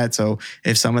things like that. So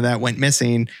if some of that went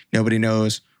missing, nobody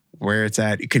knows where it's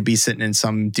at. It could be sitting in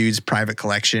some dude's private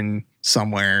collection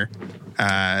somewhere.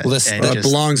 It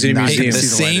belongs in a museum. The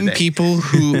same people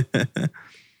who,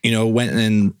 went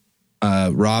and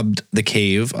robbed the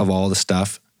cave of all the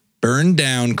stuff, burned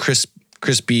down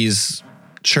Crispy's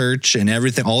church and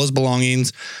everything, all his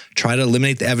belongings, try to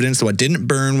eliminate the evidence. So what didn't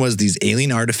burn was these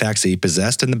alien artifacts that he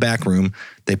possessed in the back room.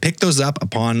 They picked those up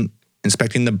upon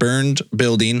inspecting the burned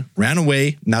building, ran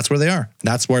away, and that's where they are.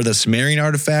 That's where the Sumerian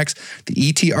artifacts, the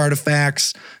ET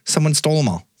artifacts, someone stole them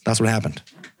all. That's what happened.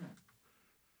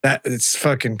 It's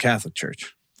fucking Catholic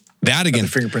Church. Vatican.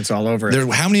 Fingerprints all over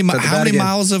it. How many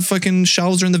miles of fucking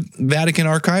shelves are in the Vatican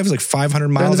archives? Like 500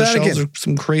 miles of shelves or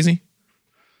some crazy?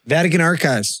 Vatican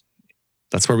archives.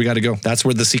 That's where we got to go. That's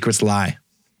where the secrets lie.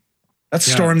 Let's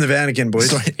storm the Vatican,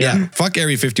 boys. Fuck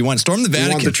Area 51. Storm the Vatican.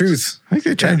 We want the truth. I think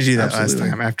they tried to do that last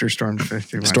time after Storm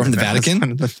 51. Storm the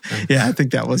Vatican? I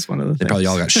think that was one of the things. They probably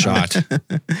all got shot.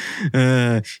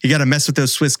 You got to mess with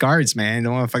those Swiss guards, man.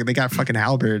 They got fucking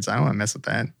halberds. I don't want to mess with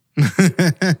that.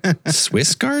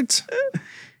 Swiss guards?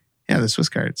 Yeah, the Swiss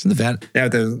guards. Yeah,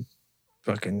 the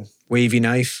fucking wavy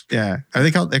knife. Yeah. Are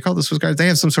they called the Swiss guards? They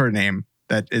have some sort of name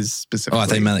that is specific. Oh, I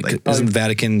thought you meant isn't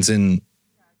Vatican's in...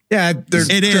 Yeah,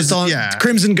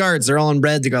 Crimson Guards. They're all in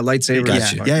red. They got lightsabers.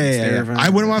 Gotcha. Yeah. I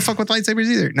wouldn't want to fuck with lightsabers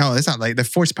either. No, it's not like the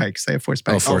force pikes. They have force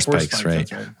pikes. Force pikes, right.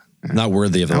 Not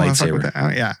worthy of the lightsaber.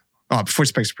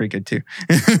 Force pikes are pretty good too.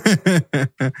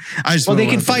 They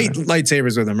can fight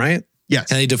lightsabers with them, right? Yes.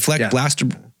 Can they deflect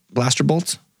blaster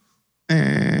bolts?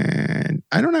 And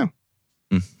I don't know.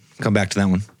 Come back to that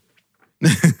one.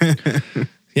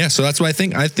 Yeah, so that's what I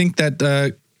think. I think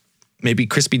that maybe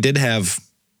Crispy did have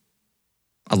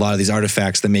a lot of these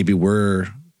artifacts that maybe were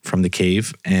from the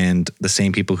cave, and the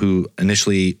same people who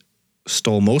initially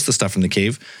stole most of the stuff from the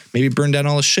cave maybe burned down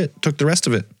all the shit, took the rest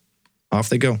of it. Off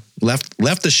they go. Left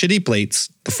the shitty plates,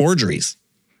 the forgeries.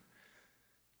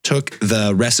 Took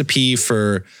the recipe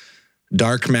for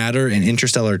dark matter and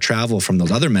interstellar travel from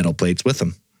those other metal plates with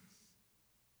them.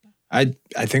 I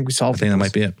think we solved it. I think that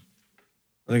might be it.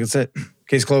 I think that's it.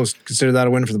 Case closed. Consider that a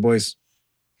win for the boys.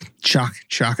 Chalk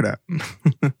it up.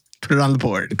 Put it on the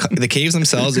board. The caves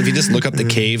themselves, if you just look up the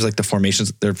caves, like the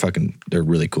formations, they're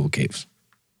really cool caves.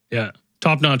 Yeah.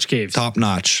 Top-notch caves.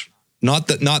 Top-notch. Not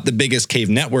the biggest cave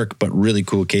network, but really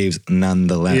cool caves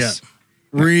nonetheless. Yeah.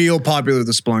 Real popular with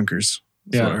the splunkers.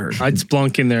 Yeah. I'd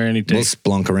splunk in there any day. We'll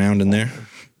splunk around in there.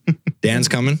 Dan's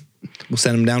coming. We'll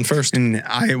send him down first. And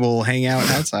I will hang out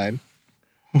outside.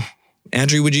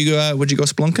 Andrew, would you go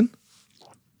splunking?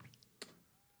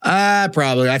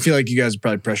 Probably. I feel like you guys would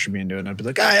probably pressure me into it. And I'd be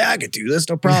like, I could do this,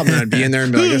 no problem. And I'd be in there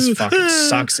and be like, this fucking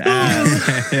sucks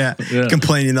ass. Yeah.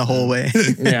 Complaining the whole way.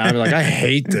 Yeah. I'd be like, I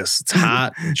hate this. It's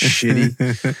hot and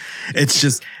shitty. It's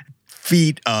just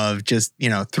feet of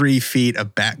 3 feet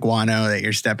of bat guano that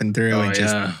you're stepping through and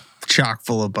just chock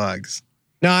full of bugs.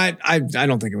 No, I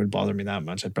don't think it would bother me that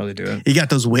much. I'd probably do it. You got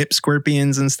those whip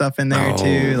scorpions and stuff in there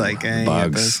too. Like bugs. you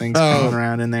got those things going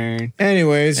around in there.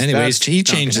 Anyways, he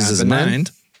changes his mind.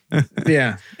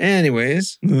 Yeah.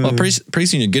 Anyways. Well, pretty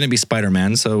soon you're going to be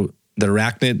Spider-Man, so the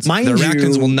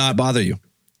arachnids will not bother you.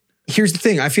 Here's the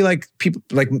thing. I feel like people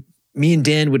like me and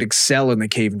Dan would excel in the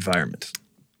cave environment.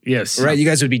 Yes. Right? You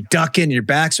guys would be ducking, your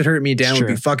backs would hurt. Me and Dan would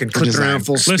be fucking clipping around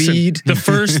full speed. The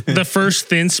first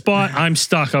thin spot, I'm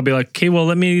stuck. I'll be like, okay, well,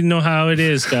 let me know how it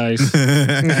is, guys.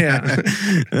 Yeah.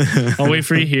 I'll wait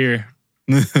for you here.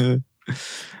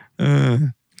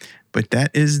 But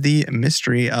that is the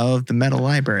mystery of the metal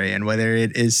library, and whether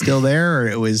it is still there or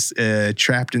it was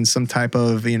trapped in some type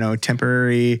of,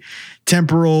 temporary,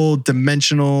 temporal,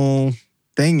 dimensional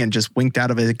thing and just winked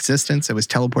out of existence. It was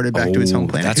teleported back to its home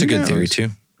planet. That's a good theory too.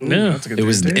 Yeah, it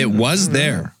was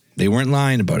there. They weren't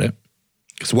lying about it.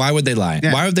 Because why would they lie?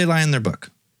 Yeah. Why would they lie in their book?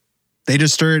 They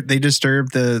disturbed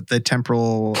the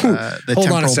temporal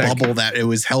bubble that it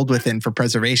was held within for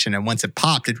preservation, and once it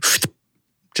popped, it.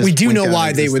 We do know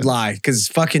why they would lie, because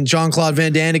fucking Jean-Claude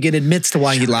Van Damme admits to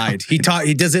why he lied. He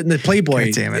does it in the Playboy.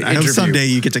 God damn it! I hope someday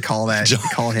you get to call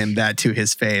him that to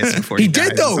his face before he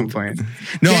did though. At some point.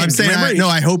 No, I'm saying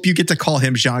I hope you get to call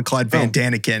him Jean-Claude Van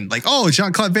Damme. Like, oh,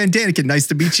 Jean-Claude Van Damme, nice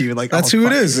to meet you. Like, that's who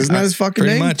it is. Isn't that his fucking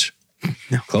name? Pretty much.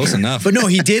 No. Close enough. But no,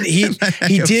 he did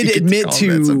admit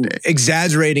to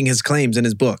exaggerating his claims in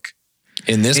his book.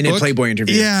 In this book? A Playboy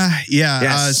interview. Yeah.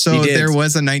 Yes, so there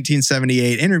was a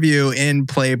 1978 interview in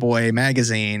Playboy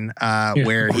magazine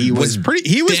where he was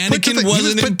Danica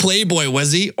wasn't in Playboy,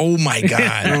 was he? Oh my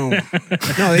God.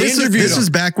 No, this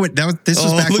was back when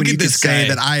you could say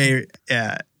that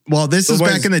this is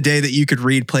back in the day that you could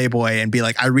read Playboy and be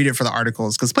like, I read it for the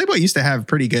articles, because Playboy used to have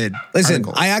pretty good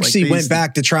articles. I actually went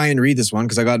back to try and read this one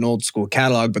because I got an old school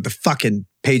catalog, but the fucking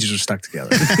pages were stuck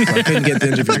together. So I couldn't get the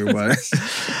interview. But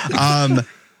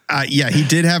he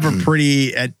did have a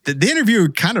pretty. The interview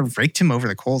kind of raked him over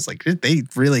the coals. Like, they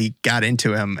really got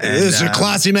into him. And, this is a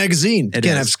classy magazine. You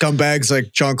can't have scumbags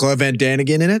like Jean-Claude Van Damme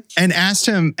in it. And asked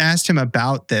him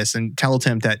about this and told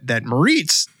him that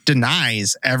Moritz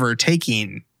denies ever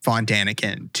taking Von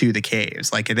Daniken to the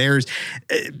caves. Like, it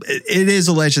is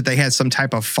alleged that they had some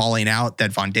type of falling out,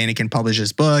 that Von Daniken published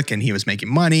his book and he was making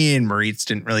money and Moritz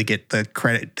didn't really get the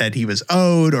credit that he was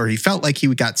owed, or he felt like he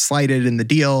got slighted in the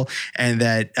deal, and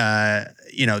that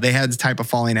they had the type of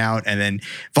falling out. And then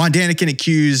Von Daniken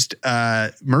accused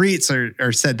Moritz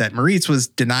or said that Moritz was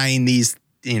denying these,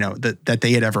 that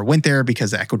they had ever went there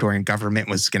because the Ecuadorian government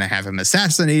was going to have him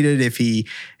assassinated if he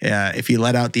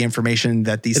let out the information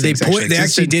that these things they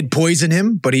actually did poison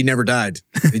him, but he never died.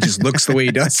 He just looks the way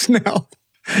he does now.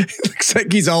 It looks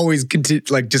like he's always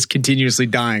just continuously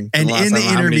dying. And in the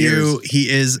interview, he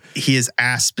is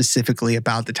asked specifically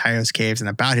about the Taos Caves and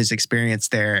about his experience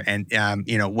there. And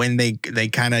when they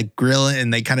kind of grill it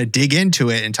and they kind of dig into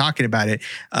it and talking about it,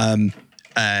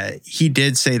 he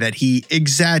did say that he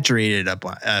exaggerated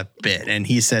a bit, and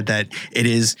he said that it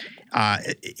is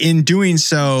in doing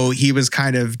so, he was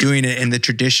kind of doing it in the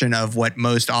tradition of what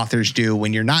most authors do.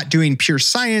 When you're not doing pure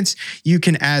science, you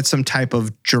can add some type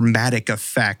of dramatic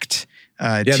effect.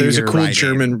 There's a cool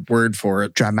German word for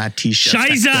it. Dramatische.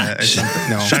 Scheiße.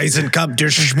 No. Scheißenkampf der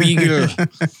Spiegel.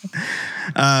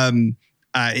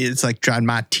 It's like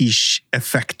dramatische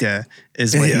Effekte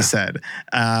is what he said.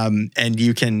 And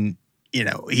you can,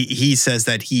 he says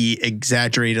that he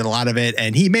exaggerated a lot of it,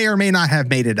 and he may or may not have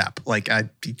made it up. Like,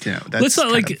 that's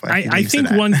I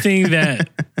think one thing that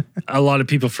a lot of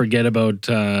people forget about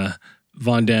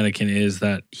Von Daniken is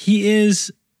that he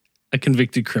is a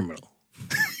convicted criminal.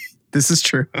 This is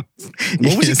true.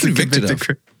 What was he convicted of?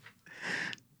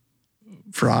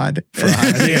 Fraud.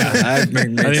 Yeah. I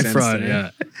think fraud, yeah.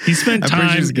 He spent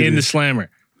time in the slammer.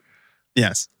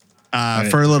 Yes.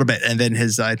 For a little bit. And then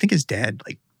I think his dad,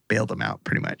 bailed him out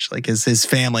pretty much. Like, his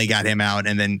family got him out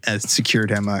and then secured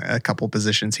him a couple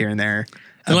positions here and there.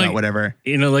 About whatever.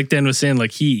 Like Dan was saying,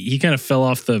 he kind of fell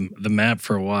off the map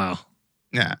for a while.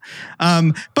 Yeah.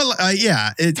 Von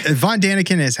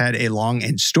Daniken has had a long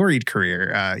and storied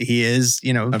career. He is,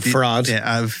 a fraud.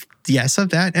 Of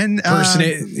that. And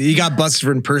he got busted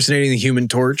for impersonating the Human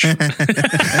Torch. That's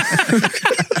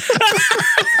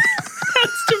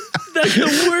the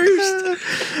worst.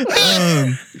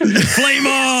 Flame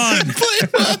on.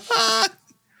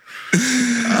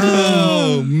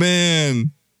 Oh,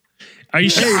 man. Are you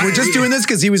sure? Hey, we're just doing this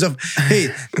because he was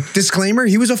disclaimer,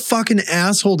 he was a fucking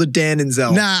asshole to Dan and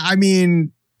Zell. Nah, I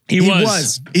mean, he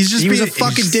was. He was a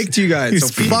fucking dick to you guys.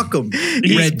 So fuck him,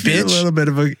 red bitch. A little bit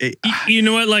of a. You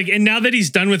know what? And now that he's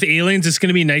done with aliens, it's going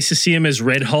to be nice to see him as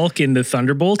Red Hulk in the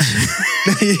Thunderbolts.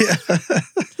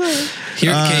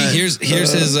 Here's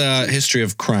his history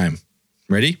of crime.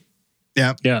 Ready?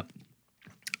 Yeah. Yeah.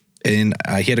 And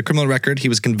he had a criminal record. He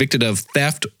was convicted of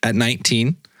theft at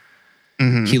 19.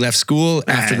 Mm-hmm. He left school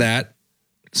after that.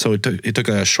 So it took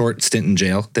a short stint in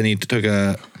jail. Then he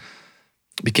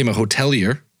became a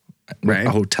hotelier. Right. A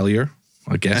hotelier,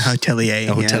 I guess. A hotelier.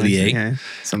 A hotelier.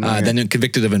 Yeah. Then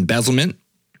convicted of embezzlement.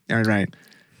 All right.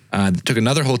 Took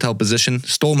another hotel position,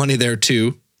 stole money there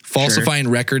too, falsifying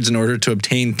records in order to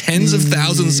obtain tens of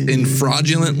thousands in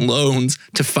fraudulent loans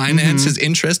to finance his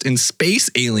interest in space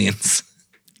aliens.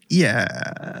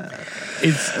 Yeah.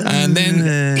 And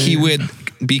then he would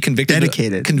be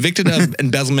convicted of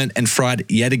embezzlement and fraud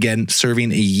yet again,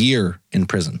 serving a year in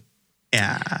prison.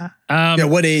 Yeah.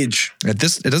 What age? At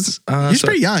this, it does. He's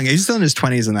pretty young. He's still in his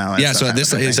 20s in that last. Yeah. So at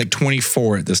this, he's like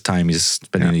 24 at this time. He's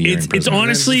spending a year in prison. It's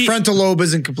honestly, the frontal lobe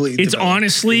isn't complete. It's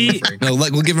honestly, no.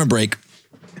 We'll give him a break.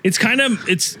 It's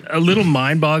a little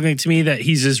mind-boggling to me that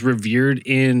he's as revered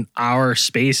in our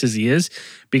space as he is.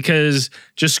 Because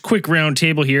just quick round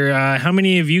table here, how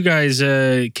many of you guys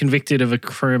convicted of a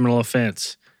criminal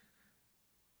offense?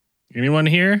 Anyone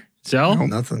here? Zell? No,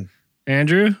 nothing.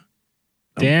 Andrew?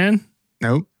 Dan?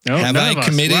 Nope. No, Have I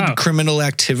committed criminal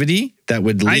activity that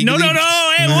would legally... No.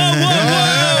 Hey,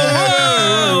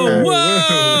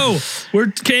 whoa.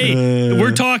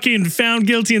 We're talking found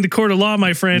guilty in the court of law,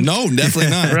 my friend. No, definitely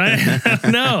not. Right?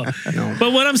 No.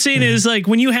 But what I'm saying is, like,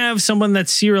 when you have someone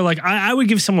that's zero, like, I would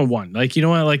give someone one. Like, you know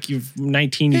what? Like, you're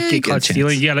 19, you get caught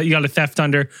stealing. You got a theft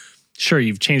under. Sure,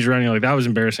 you've changed around. You're like, that was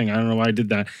embarrassing. I don't know why I did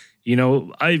that. You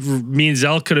know, me and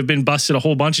Zell could have been busted a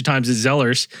whole bunch of times at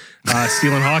Zellers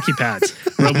stealing hockey pads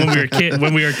when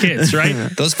we were kids, right?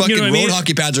 Those fucking road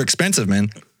hockey pads are expensive,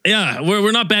 man. Yeah,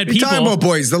 we're not bad people. Talking about,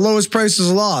 boys, the lowest price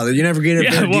is law. You never get a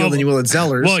better deal than you will at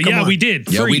Zellers. Well, Come on. we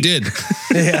did. Yeah, we did.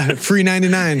 Yeah, free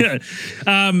 99. Yeah.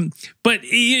 But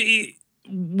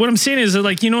what I'm saying is that,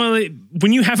 like, you know, like,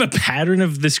 when you have a pattern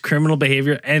of this criminal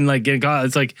behavior and like getting caught,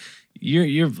 it's like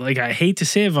you're like, I hate to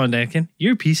say it, Von Decken,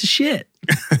 you're a piece of shit.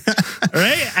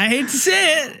 Right? I hate to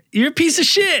say it. You're a piece of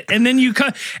shit. And then you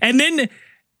cut, and then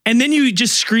you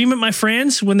just scream at my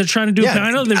friends when they're trying to do a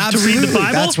panel to read the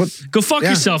Bible. Go fuck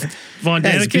yourself, Von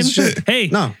Decken. Hey,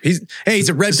 no, he's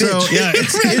a red bitch. So, yeah,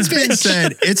 it's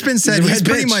been said. He's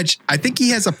pretty much. I think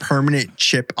he has a permanent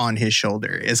chip on his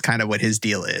shoulder. Is kind of what his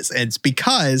deal is. And it's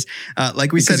because,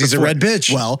 like we said, he's before, a red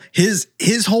bitch. Well,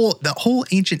 the whole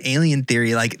ancient alien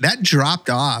theory, like that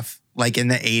dropped off. Like in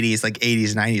the 80s, like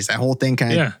 80s, 90s, that whole thing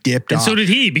kind of dipped off. And so did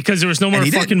he, because there was no more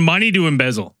fucking money to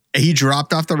embezzle. He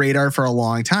dropped off the radar for a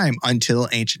long time until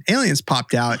Ancient Aliens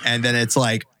popped out. And then it's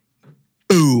like,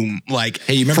 boom, like,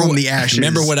 hey, you remember from the ashes.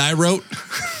 Remember what I wrote?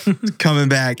 Coming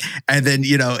back. And then,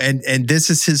 you know, and this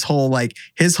is his whole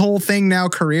thing now,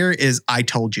 career is I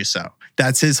told you so.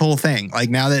 That's his whole thing. Like,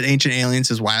 now that Ancient Aliens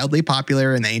is wildly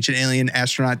popular and the ancient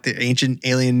astronaut theory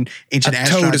is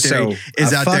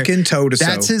out there.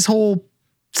 That's his whole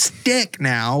stick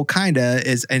now, kind of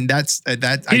is. And that's I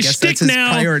guess that's his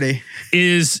priority.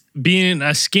 Is being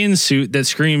a skin suit that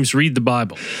screams, read the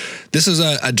Bible. This is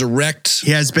a direct.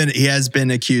 He has been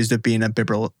accused of being a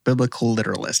biblical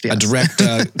literalist. Yes. A direct,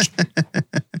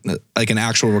 like an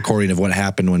actual recording of what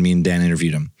happened when me and Dan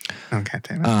interviewed him. Okay.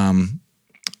 Damn it.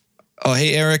 Oh,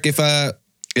 hey, Eric,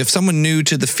 if someone new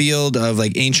to the field of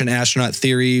like ancient astronaut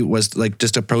theory was like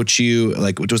just approach you,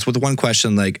 like just with one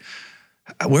question, like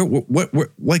where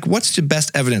like what's the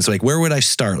best evidence? Like, where would I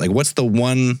start? Like, what's the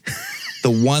one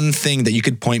thing that you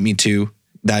could point me to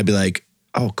that I'd be like,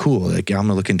 oh, cool. Like, yeah, I'm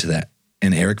gonna look into that.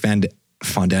 And Eric Von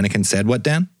Daniken said, what,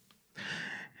 Dan?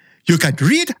 You can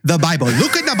read the Bible.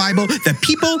 Look at the Bible. The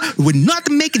people would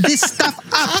not make this stuff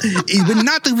up. It would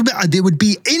not. They would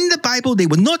be in the Bible. They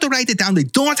would not write it down. They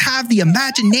don't have the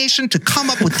imagination to come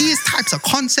up with these types of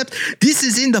concepts. This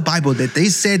is in the Bible that they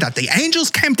say that the angels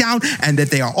came down and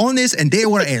that they are on this and they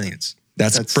were aliens.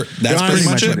 That's pretty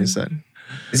much what he said.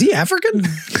 Is he African?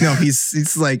 No,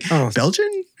 he's like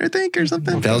Belgian, I think, or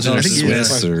something. Belgian or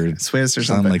Swiss or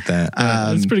something like that.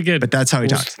 That's pretty good. But that's how he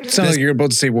talks. Sounds like you're about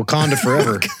to say Wakanda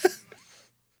forever.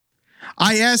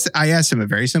 I asked him a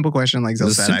very simple question, like Zell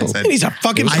said. I said, he's a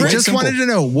fucking prick. I just wanted to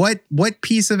know what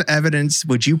piece of evidence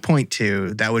would you point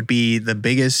to that would be the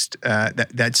biggest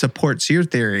that supports your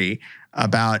theory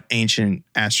about ancient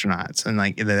astronauts and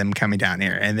like them coming down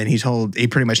here. And then he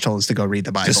pretty much told us to go read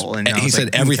the Bible. And he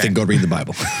said everything, go read the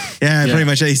Bible. Yeah, pretty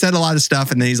much. He said a lot of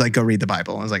stuff and then he's like, go read the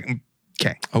Bible. I was like,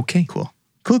 okay, cool,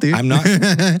 dude. I'm not going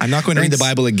to read the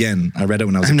Bible again. I read it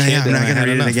when I was a kid. I'm not going to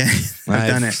read it again. I've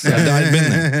done it. I've been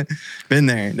there. Been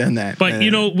there, done that. But you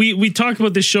know, we talked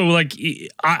about this show. Like,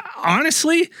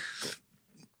 honestly,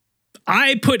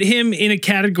 I put him in a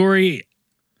category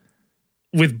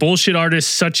with bullshit artists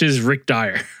such as Rick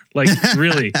Dyer. Like,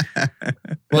 really.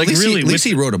 Well, at least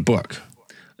he wrote a book.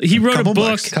 He wrote a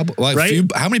book. Right?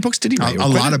 How many books did he write? A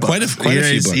lot of books. Quite a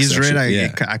few books. He's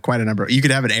written quite a number. You could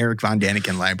have an Eric Von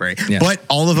Daniken library, but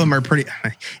all of them are pretty.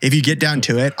 If you get down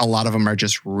to it, a lot of them are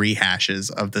just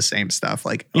rehashes of the same stuff,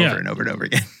 like over and over and over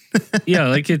again. Yeah,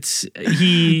 like it's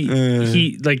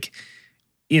he like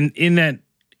in that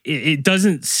it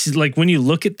doesn't like when you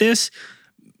look at this.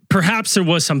 Perhaps there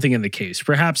was something in the case.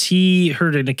 Perhaps he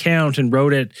heard an account and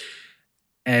wrote it,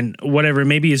 and whatever.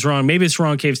 Maybe it's wrong. Maybe it's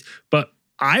wrong caves, but.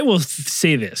 I will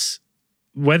say this,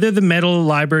 whether the metal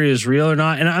library is real or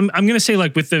not, and I'm going to say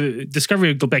like with the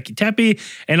discovery of Göbekli Tepe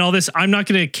and all this, I'm not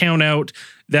going to count out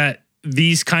that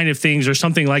these kind of things or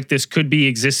something like this could be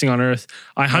existing on Earth.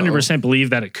 I 100%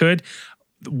 believe that it could.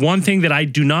 One thing that I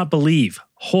do not believe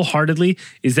wholeheartedly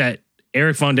is that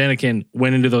Eric Von Daniken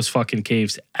went into those fucking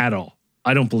caves at all.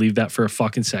 I don't believe that for a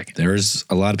fucking second. There's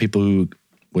a lot of people who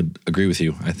would agree with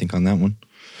you, I think, on that one.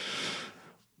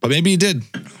 But maybe he did.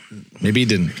 Maybe he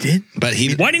didn't. He did? But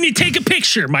he. Why didn't you take a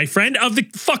picture, my friend, of the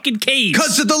fucking cave?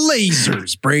 Because of the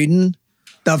lasers, Braden.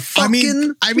 The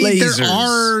fucking lasers. There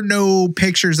are no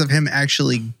pictures of him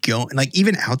actually going, like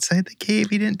even outside the cave,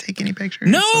 he didn't take any pictures.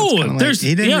 No, so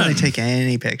he didn't really take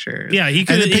any pictures. Yeah, he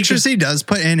could. And the pictures he does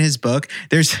put in his book,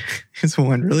 there's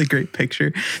one really great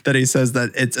picture that he says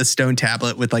that it's a stone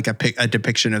tablet with like a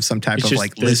depiction of some type of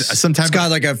like some type. It's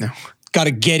got like a. No. Got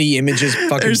a Getty Images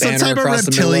fucking There's banner some type across of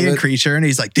the middle of reptilian it. creature, and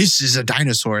he's like, "This is a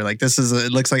dinosaur. Like this is.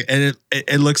 It looks like, and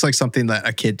it looks like something that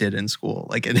a kid did in school.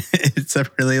 Like it's a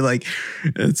really like,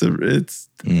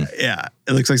 yeah.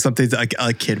 It looks like something that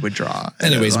a kid would draw.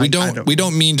 Anyways, we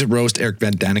don't mean to roast Eric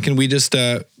Van Daniken. We just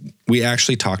we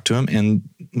actually talked to him, and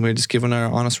we're just giving our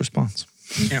honest response.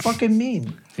 He's fucking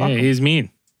mean. He's mean.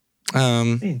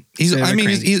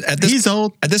 He's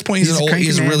old. At this point,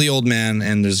 he's a really old man,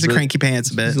 and he's a cranky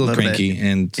pants a bit. He's a little cranky,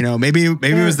 and maybe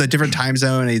it was the different time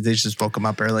zone. They just woke him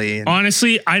up early.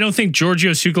 Honestly, I don't think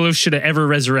Giorgio Tsoukalos should have ever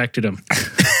resurrected him.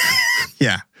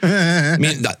 Yeah. I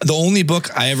mean, the only book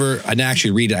I didn't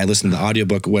actually read it. I listened to the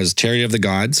audiobook was Chariot of the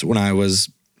Gods when I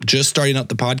was just starting out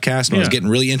the podcast and I was getting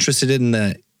really interested in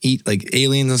the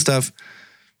aliens and stuff.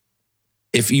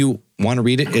 If you want to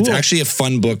read it, it's actually a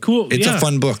fun book. Cool. It's a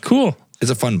fun book. Cool. It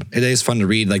is fun to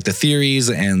read, like the theories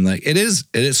and like it is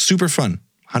super fun.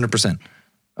 100%.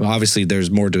 Well, obviously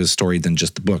there's more to his story than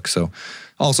just the book. So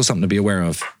also something to be aware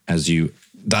of as you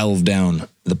delve down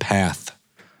the path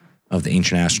of the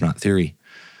ancient astronaut theory.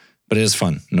 But it is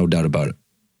fun, no doubt about it.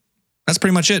 That's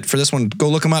pretty much it for this one. Go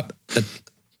look him up.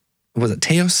 Was it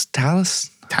Taos? The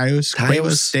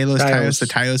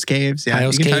Taos Caves. Yeah,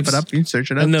 Taos you can Caves. type it up. You can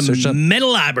search it up. And the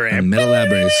Metal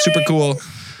Library. Super cool.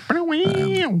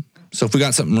 So if we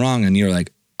got something wrong and you're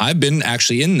like, I've been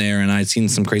actually in there and I've seen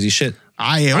some crazy shit.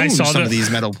 I own some of these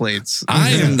metal plates. I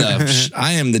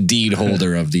am the deed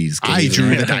holder of these caves. I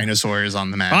drew the dinosaurs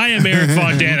on the map. I am Eric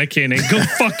Von Daniken, and go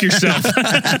fuck yourself.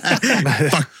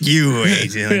 Fuck you,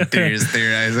 agent.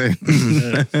 Theorizing.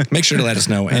 Make sure to let us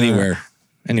know anywhere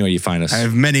you find us. I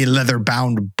have many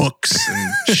leather-bound books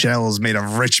and shells made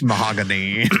of rich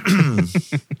mahogany.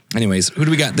 Anyways, who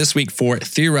do we got this week for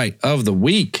Theorite of the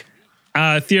Week?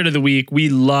 Theater of the Week. We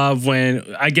love when,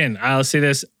 again, I'll say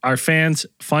this, our fans,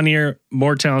 funnier,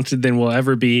 more talented than we'll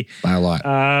ever be. By a lot.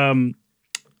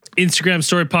 Instagram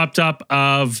story popped up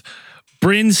of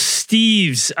Bryn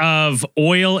Steves of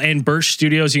Oil and Birch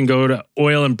Studios. You can go to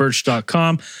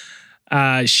oilandbirch.com.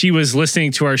 She was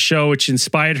listening to our show, which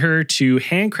inspired her to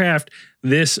handcraft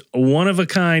this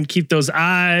one-of-a-kind Keep Those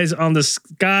Eyes on the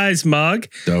Skies mug.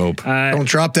 Dope. Don't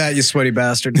drop that, you sweaty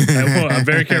bastard. I'm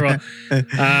very careful.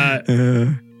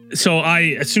 So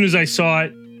as soon as I saw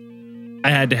it, I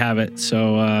had to have it.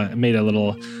 So I made a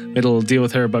little deal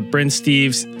with her. But Bryn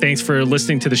Steves, thanks for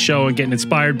listening to the show and getting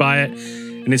inspired by it.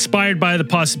 And inspired by the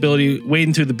possibility,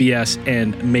 wading through the BS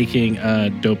and making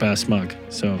a dope-ass mug.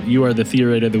 So you are the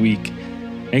Theorite of the Week.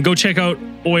 And go check out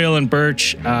Oil and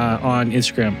Birch on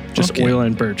Instagram. Just Oil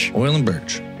and Birch. Oil and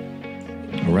Birch.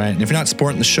 All right. And if you're not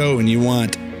supporting the show and you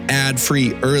want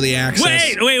ad-free early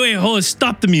access. Wait. Hold on.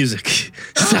 Stop the music.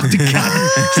 Stop the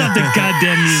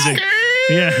goddamn music.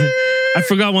 Yeah. I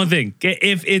forgot one thing.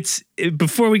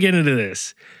 Before we get into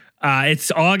this, it's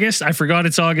August. I forgot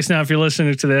it's August now if you're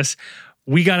listening to this.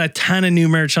 We got a ton of new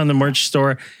merch on the merch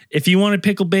store. If you want a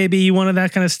Pickle Baby, you wanted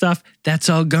that kind of stuff, that's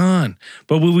all gone.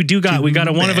 But what we got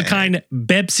a one-of-a-kind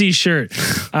Bepsi shirt.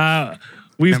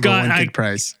 We've got one good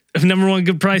price. Number one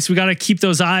good price. We got to Keep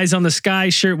Those Eyes on the Sky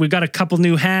shirt. We've got a couple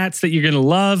new hats that you're going to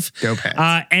love. Dope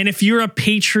hats. And if you're a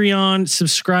Patreon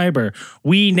subscriber,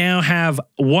 we now have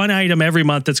one item every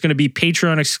month that's going to be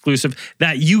Patreon exclusive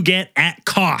that you get at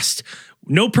cost.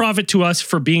 No profit to us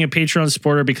for being a Patreon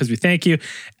supporter because we thank you.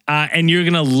 And you're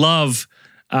going to love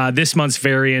this month's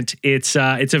variant. It's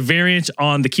a variant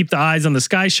on the Keep the Eyes on the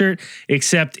Sky shirt,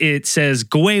 except it says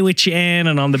Gui-Chan,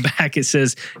 and on the back it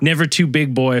says never too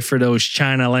big boy for those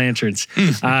China lanterns.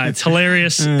 It's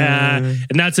hilarious. And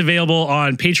that's available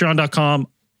on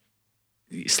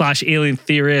patreon.com/Alien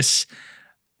Theorists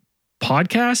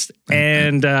podcast.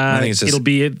 And I think it's just it'll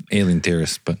be Alien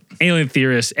Theorists, but Alien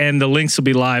Theorists, and the links will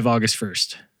be live August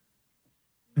 1st.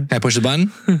 Can I push the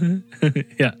button?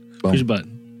 Yeah, Boom. push the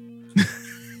button.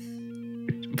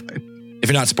 If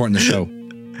you're not supporting the show,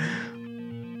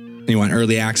 and you want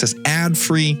early access,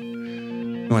 ad-free,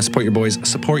 you want to support your boys,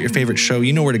 support your favorite show,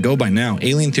 you know where to go by now.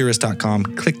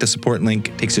 AlienTheorist.com. Click the support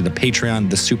link. Takes you to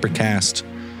Patreon, the Supercast.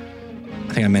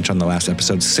 I think I mentioned on the last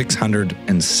episode,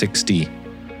 660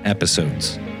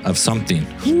 episodes of something.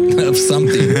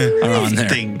 Are on there.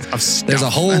 There's a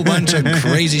whole bunch of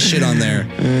crazy shit on there.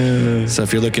 So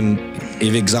if you're looking,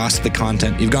 you've exhausted the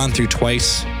content, you've gone through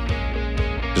twice,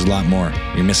 there's a lot more.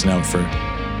 You're missing out for.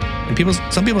 And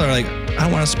some people are like, I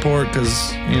don't want to support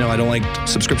because, I don't like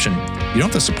subscription. You don't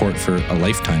have to support for a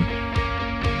lifetime.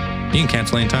 You can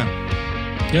cancel anytime.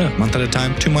 Yeah. A month at a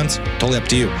time, 2 months, totally up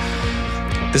to you.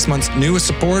 This month's newest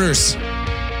supporters,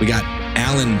 we got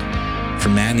Alan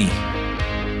Fermani,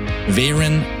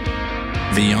 Varen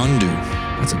Viondu.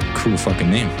 That's a cool fucking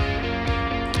name.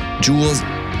 Jules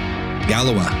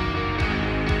Galowa,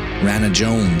 Rana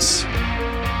Jones,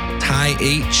 Ty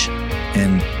H,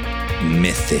 and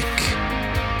Mythic.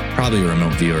 Probably a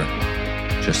remote viewer.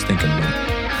 Just thinking about it.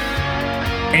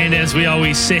 And as we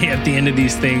always say at the end of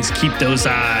these things, keep those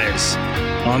eyes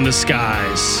on the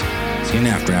skies. See you in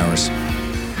after hours.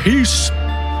 Peace.